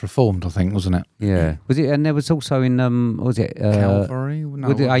First Reformed, I think, wasn't it? Yeah. Was it? And there was also in, was it? Calvary? No,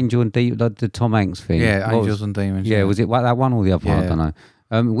 was it Angel and Demon, the Tom Hanks thing? Yeah, Angels and Demons. Yeah, was it that one or the other one? I don't know.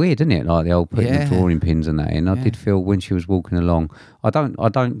 Weird, isn't it? Like the old putting the drawing pins and that in. I did feel when she was walking along. I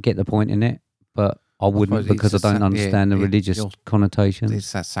don't get the point in it, but I wouldn't, because I don't understand the religious connotations.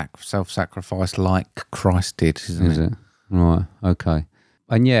 It's that self-sacrifice like Christ did, isn't it? Right. Okay.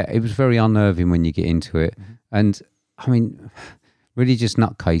 And yeah, it was very unnerving when you get into it. And I mean, religious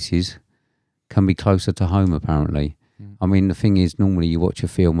nutcases can be closer to home, apparently. I mean, the thing is, normally you watch a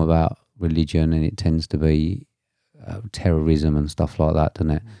film about religion and it tends to be terrorism and stuff like that,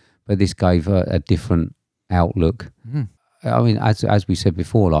 doesn't it? But this gave a different outlook. I mean, as we said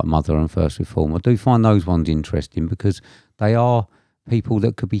before, like Mother and First Reform, I do find those ones interesting because they are people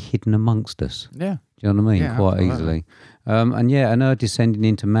that could be hidden amongst us. Yeah. Do Do you know what I mean? Yeah, Quite absolutely. easily. And her descending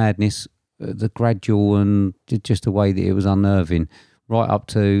into madness, the gradual and just the way that it was unnerving, right up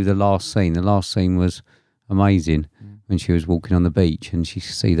to the last scene. The last scene was amazing when she was walking on the beach and she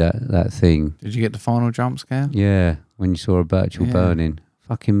could see that thing. Did you get the final jump scare? Yeah, when you saw a Birchall Yeah. burning.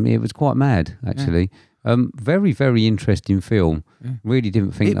 It was quite mad, actually. Very, very interesting film. Yeah. Really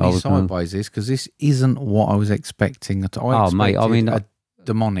didn't think Hit that I me was going sideways this because this isn't what I was expecting. Mate, I mean, a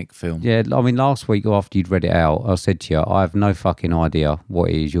demonic film. Yeah, I mean, last week after you'd read it out, I said to you, I have no fucking idea what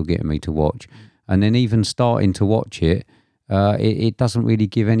it is you're getting me to watch. And then even starting to watch it, it doesn't really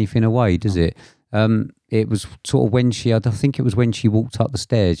give anything away, does it? It was sort of I think it was when she walked up the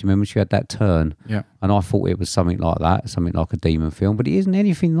stairs. You remember she had that turn? Yeah. And I thought it was something like that, something like a demon film, but it isn't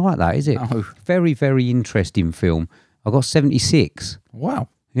anything like that, is it? No. Very, very interesting film. I got 76. Wow.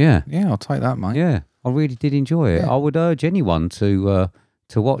 Yeah. Yeah, I'll take that, mate. Yeah. I really did enjoy it. Yeah. I would urge anyone to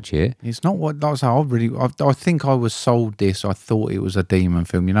watch it. It's not what like I say. I think I was sold this. I thought it was a demon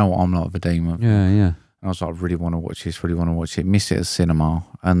film. You know what I'm like with a demon. Yeah, yeah. And I was like, I really want to watch this. Really want to watch it. Miss it at cinema.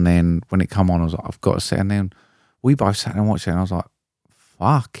 And then when it come on, I was like, I've got to sit. And then we both sat and watched it. And I was like,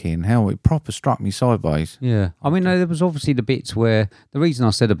 fucking hell! It proper struck me sideways. Yeah, I mean, there was obviously the bits where the reason I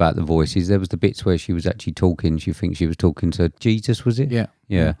said about the voice is there was the bits where she was actually talking. She thinks she was talking to Jesus, was it? Yeah.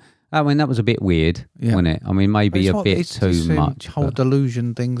 Yeah. I mean, that was a bit weird, Yeah. wasn't it? I mean, maybe It's a what- bit it's too the much. whole but-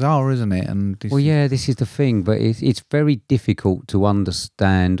 delusion things are, isn't it? And this, Well, yeah, this is the thing, but it's very difficult to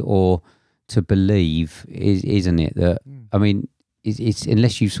understand or to believe, isn't it? That I mean, it's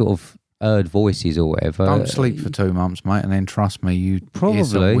unless you sort of heard voices or whatever. don't sleep for 2 months, mate, and then trust me, you hear Probably.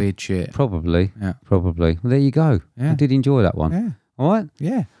 some weird shit. Probably. Yeah. Probably. Well, there you go. Yeah. I did enjoy that one. Yeah, All right.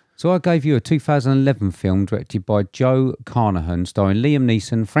 yeah. So I gave you a 2011 film directed by Joe Carnahan, starring Liam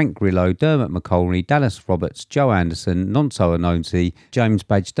Neeson, Frank Grillo, Dermot McCulney, Dallas Roberts, Joe Anderson, Nonso Anozie, James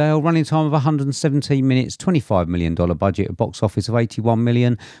Badge Dale. Running time of 117 minutes, $25 million budget, a box office of $81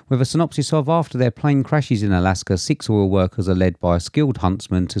 million, with a synopsis of: after their plane crashes in Alaska, 6 oil workers are led by a skilled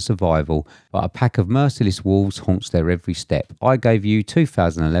huntsman to survival, but a pack of merciless wolves haunts their every step. I gave you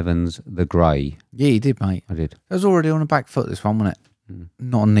 2011's The Grey. Yeah, you did, mate. I did. It was already on the back foot, this one, wasn't it?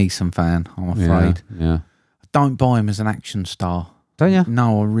 Not a Neeson fan, I'm afraid. Yeah. I don't buy him as an action star. Don't you?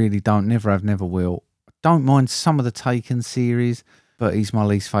 No, I really don't. Never have, never will. I don't mind some of the Taken series, but he's my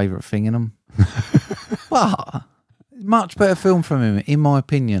least favourite thing in them. But much better film from him, in my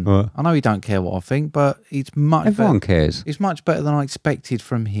opinion. Right. I know you don't care what I think, but it's much Everyone better. cares. It's much better than I expected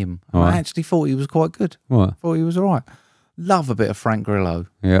from him. Right. I actually thought he was quite good. What? Thought he was all right. Love a bit of Frank Grillo.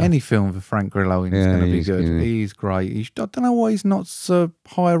 Yeah. Any film with Frank Grillo in is Yeah, going to be he's good. good. He's great. I don't know why he's not so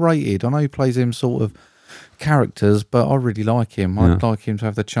high rated. I know he plays them sort of characters, but I really like him. Yeah. I'd like him to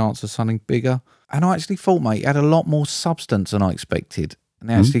have the chance of something bigger. And I actually thought, mate, he had a lot more substance than I expected. And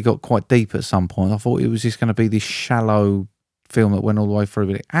it actually got quite deep at some point. I thought it was just going to be this shallow film that went all the way through,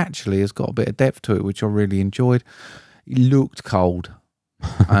 but it actually has got a bit of depth to it, which I really enjoyed. It looked cold.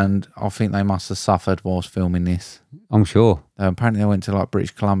 And I think they must have suffered whilst filming this. I'm sure. Apparently, they went to like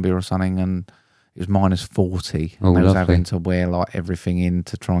British Columbia or something, and it was minus 40. Oh, And they was lovely. having to wear like everything in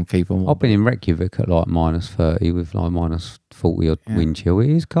to try and keep them warm. I've been in Reykjavik at like minus 30 with like minus 40 odd Yeah. wind chill.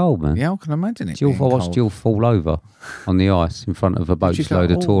 It is cold, man. Yeah, I can imagine it. Jill, being I watched cold. Jill fall over on the ice in front of a she boat's go, load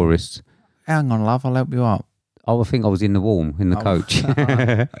of "Oh." tourists. Hang on, love, I'll help you up. I think I was in the warm in the Oh. coach.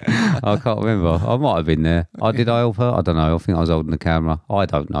 I can't remember. I might have been there. Did I help her? I don't know. I think I was holding the camera. I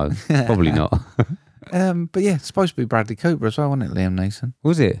don't know. Probably not. But yeah, it's supposed to be Bradley Cooper as well, wasn't it, Liam Neeson?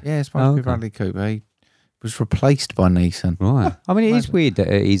 Was it? Yeah, it's supposed to be okay. Bradley Cooper. He was replaced by Neeson. Right. I mean, it is weird that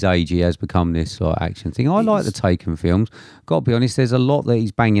at his age he has become this like action thing. I like the Taken films. Got to be honest, there's a lot that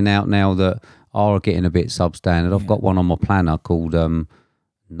he's banging out now that are getting a bit substandard. I've got one on my planner called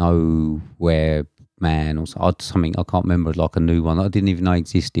Nowhere Man or something. I can't remember, like a new one that I didn't even know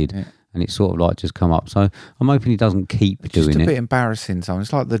existed. Yeah. And it's sort of like just come up. So I'm hoping he doesn't keep It's just doing a it. bit embarrassing. So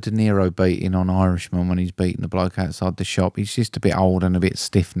it's like the De Niro beating on Irishman when he's beating the bloke outside the shop. He's just a bit old and a bit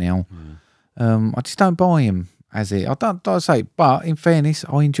stiff now. I just don't buy him as it. I don't say, but in fairness,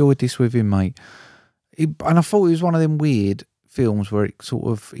 I enjoyed this with him, mate. And I thought it was one of them weird films where it sort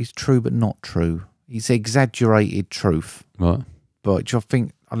of is true but not true. It's exaggerated truth, Right. but which I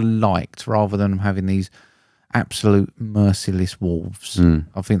think I liked rather than having these absolute merciless wolves.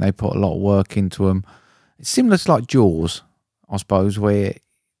 I think they put a lot of work into them. It's similar to like Jaws, I suppose, where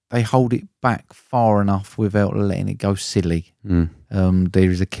they hold it back far enough without letting it go silly. There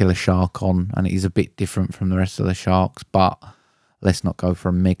is a killer shark on, and it is a bit different from the rest of the sharks, but let's not go for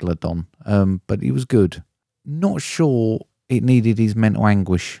a megalodon. But it was good. Not sure it needed his mental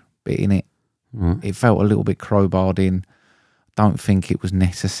anguish bit in it. Right. It felt a little bit crowbarred in. Don't think it was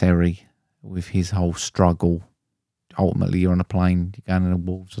necessary. with his whole struggle. Ultimately, you're on a plane, you're going to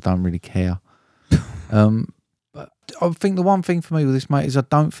the Wolves. I don't really care. But I think the one thing for me with this, mate, is I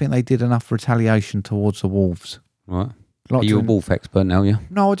don't think they did enough retaliation towards the Wolves. Right. Like Are you a wolf expert now, yeah?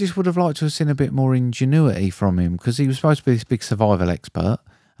 No, I just would have liked to have seen a bit more ingenuity from him because he was supposed to be this big survival expert,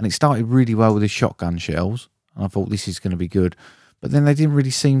 and it started really well with his shotgun shells. And I thought this is going to be good. But then they didn't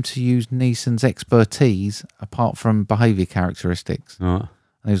really seem to use Neeson's expertise apart from behaviour characteristics. Right. And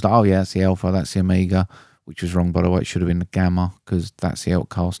he was like, oh, yeah, that's the Alpha, that's the Omega, which was wrong, by the way. It should have been the Gamma because that's the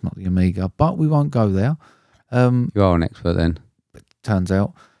Outcast, not the Omega. But we won't go there. You are an expert then. Turns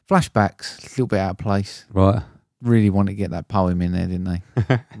out. Flashbacks, a little bit out of place. Right. Really wanted to get that poem in there, didn't they?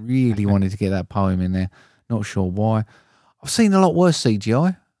 Really wanted to get that poem in there. Not sure why. I've seen a lot worse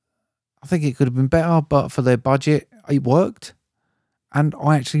CGI. I think it could have been better, but for their budget, it worked. And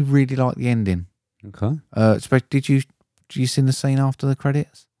I actually really like the ending. Okay. Especially, did you see the scene after the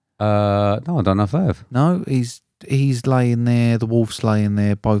credits? No, I don't know if I have. No, he's laying there, the wolf's laying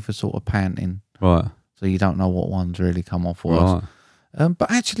there, both are sort of panting. Right. So you don't know what one's really come off worse. Right.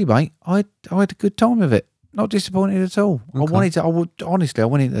 But actually, mate, I had a good time with it. Not disappointed at all. Okay. I went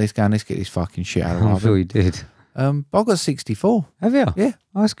into this going, let's get this fucking shit out of I'm the sure you did. But I got 64. Have you? Yeah.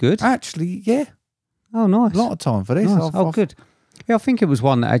 Oh, that's good. Actually, yeah. Oh, nice. A lot of time for this. Nice. Good. Yeah, I think it was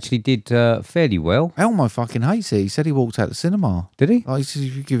one that actually did fairly well. Elmo fucking hates it. He said he walked out the cinema. Did he? Like, he says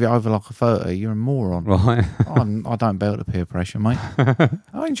if you give it over like a 30, you're a moron. Right. I don't belt the peer pressure, mate.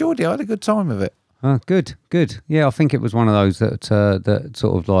 I enjoyed it. I had a good time with it. Oh, good. Yeah, I think it was one of those that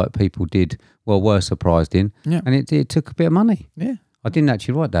sort of like people were surprised in. Yeah. And it took a bit of money. Yeah. I didn't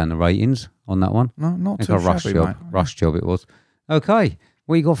actually write down the ratings on that one. No, not I too think a rush shabby, job. mate. Rush job it was. Okay.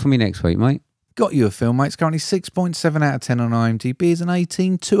 What you got for me next week, mate? Got you a film, mate. It's currently 6.7 out of 10 on IMDb. It's an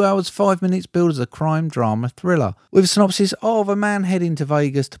 18, 2 hours, 5 minutes billed as a crime drama thriller. With a synopsis of a man heading to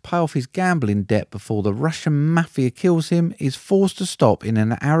Vegas to pay off his gambling debt before the Russian mafia kills him, is forced to stop in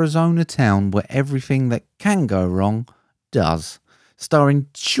an Arizona town where everything that can go wrong does. Starring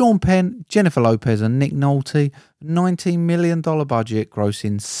Sean Penn, Jennifer Lopez and Nick Nolte. $19 million budget,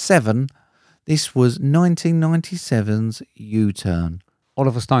 grossing $7 million. This was 1997's U-Turn.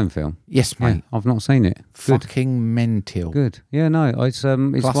 Oliver Stone film. Yes, mate. Yeah, I've not seen it. Good. Fucking mental. Good. Yeah, no, it's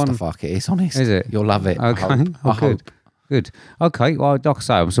one. Clusterfuck it is, honest. Is it? You'll love it. Okay. I hope. I good. hope. Good. Okay. Well, like I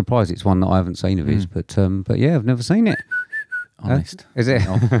say, I'm surprised it's one that I haven't seen of his, but yeah, I've never seen it. Honest. Is it?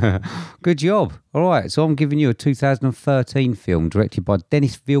 Good job. All right. So I'm giving you a 2013 film directed by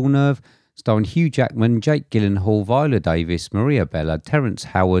Denis Villeneuve, starring Hugh Jackman, Jake Gyllenhaal, Viola Davis, Maria Bella, Terrence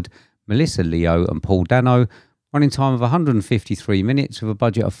Howard, Melissa Leo, and Paul Dano. Running time of 153 minutes with a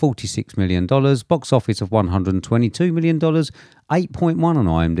budget of $46 million, box office of $122 million, 8.1 on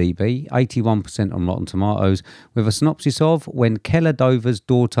IMDb, 81% on Rotten Tomatoes, with a synopsis of when Keller Dover's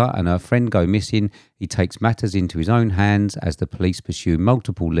daughter and her friend go missing, he takes matters into his own hands as the police pursue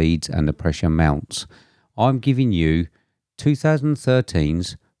multiple leads and the pressure mounts. I'm giving you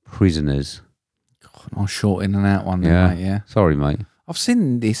 2013's Prisoners. I'll short in and out one there, mate, yeah. Sorry, mate. I've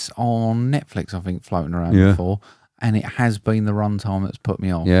seen this on Netflix, I think, floating around Yeah. before, and it has been the runtime that's put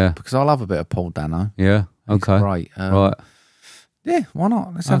me off. Yeah. Because I love a bit of Paul Dano. Yeah. He's Okay. great. Right. Yeah, why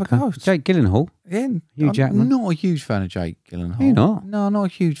not? Let's have a go. Jake Gyllenhaal. Yeah, Hugh I'm Jackman. not a huge fan of Jake Gyllenhaal. Are you not? No, not a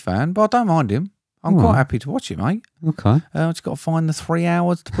huge fan, but I don't mind him. I'm All quite right. happy to watch it, mate. Okay. I've just got to find the 3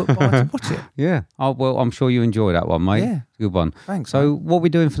 hours to put by to watch it. Yeah. Oh, well, I'm sure you enjoy that one, mate. Yeah. Good one. Thanks, So, what are we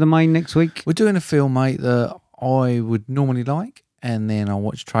doing for the main next week? We're doing a film, mate, that I would normally like. And then I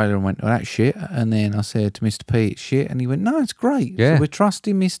watched the trailer and went, oh, that's shit. And then I said to Mr. P, it's shit. And he went, no, it's great. Yeah. So we're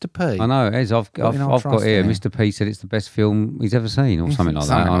trusting Mr. P. I know it is. I've Putting our got trust here. in it. Mr. P said it's the best film he's ever seen, or something like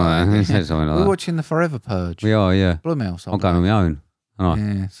Something that. like I know. that. He said something like We're that. watching The Forever Purge. We are, yeah. Blumhouse. I I'm going on believe. my own. All right.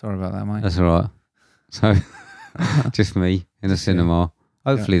 Yeah, sorry about that, mate. That's all right. So, just me in a cinema.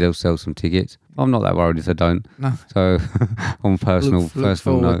 Hopefully, they'll sell some tickets. I'm not that worried if they don't. No. So, on personal look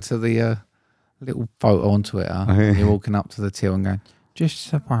forward note. to the little photo on Twitter. You're walking up to the till and going,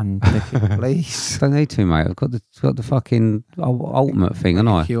 just one ticket, please. Don't need to, mate. I've got the fucking ultimate thing,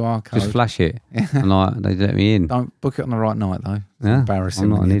 haven't I? QR code. Just flash it, and they let me in. Don't book it on the right night, though. It's Yeah, embarrassing. I'm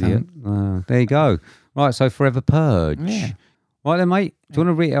not when an you idiot. don't. There you go. Right, so Forever Purge. Yeah. Right then, mate. Do you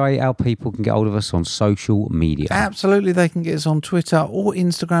want to reiterate how people can get hold of us on social media? Absolutely, they can get us on Twitter or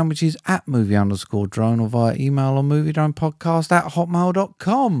Instagram, which is @movie_drone, or via email on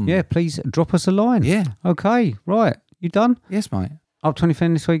moviedronepodcast@hotmail.com. Yeah, please drop us a line. Yeah. Okay, right. You done? Yes, mate. Up to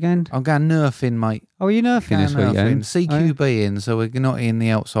anything this weekend? I'm going nerfing, mate. Oh, are you nerfing this Going weekend? CQB in, so we're not in the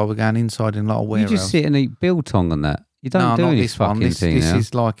outside. We're going inside in a lot of You warehouse. just sit and eat biltong and that. You don't do not any this one. fucking thing This now.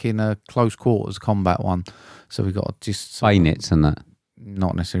 is like in a close quarters combat one. So we got to just Bayonets and that.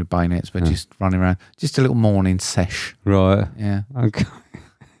 not necessarily bayonets, but just running around. Just a little morning sesh. Right. Yeah. Okay.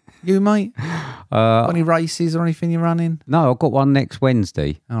 You, mate? Got any races or anything you're running? No, I've got one next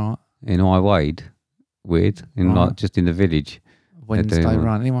Wednesday All right. in Iwade. Weird. Right. Just in the village. Wednesday doing one.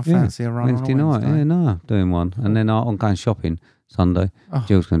 run. Anyone fancy a run Wednesday on a night. Wednesday? Yeah, no, doing one. And then I'm going shopping Sunday. Oh.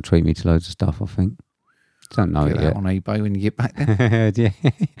 Jill's going to treat me to loads of stuff, I think. Don't know Get it that yet. on eBay when you get back there. Yeah.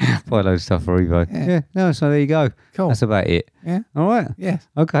 Buy loads of stuff for eBay. Yeah. No, so there you go. Cool. That's about it. Yeah. All right. Yes.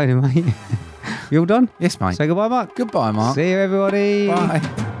 Okay then, mate. You all done? Yes, mate. Say goodbye, Mark. Goodbye, Mark. See you, everybody.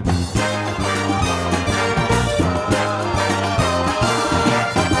 Bye.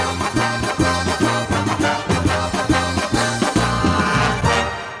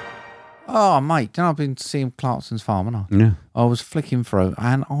 Oh, mate, do you know I've been seeing Clarkson's Farm, haven't I? Yeah. I was flicking through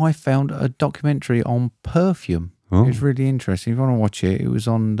and I found a documentary on perfume. Oh. It was really interesting. If you want to watch it, it was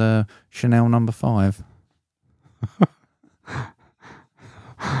on the Chanel number 5.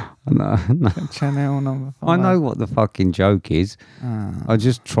 No. Chanel number 5. I know what the fucking joke is. I'm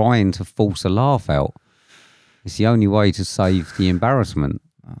just trying to force a laugh out. It's the only way to save the embarrassment.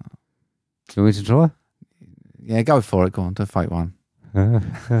 Do you want me to try? Yeah, go for it. Go on, do a fake one. Edit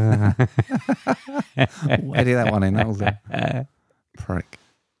that one in. That was a prick.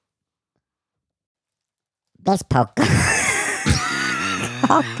 This podcast.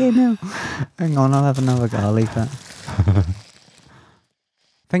 Fucking hell. Hang on, I'll have another go. I'll leave that.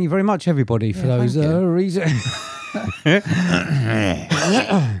 Thank you very much, everybody, for those thank you. reasons. That's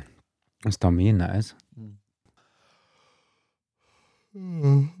done me in, that is.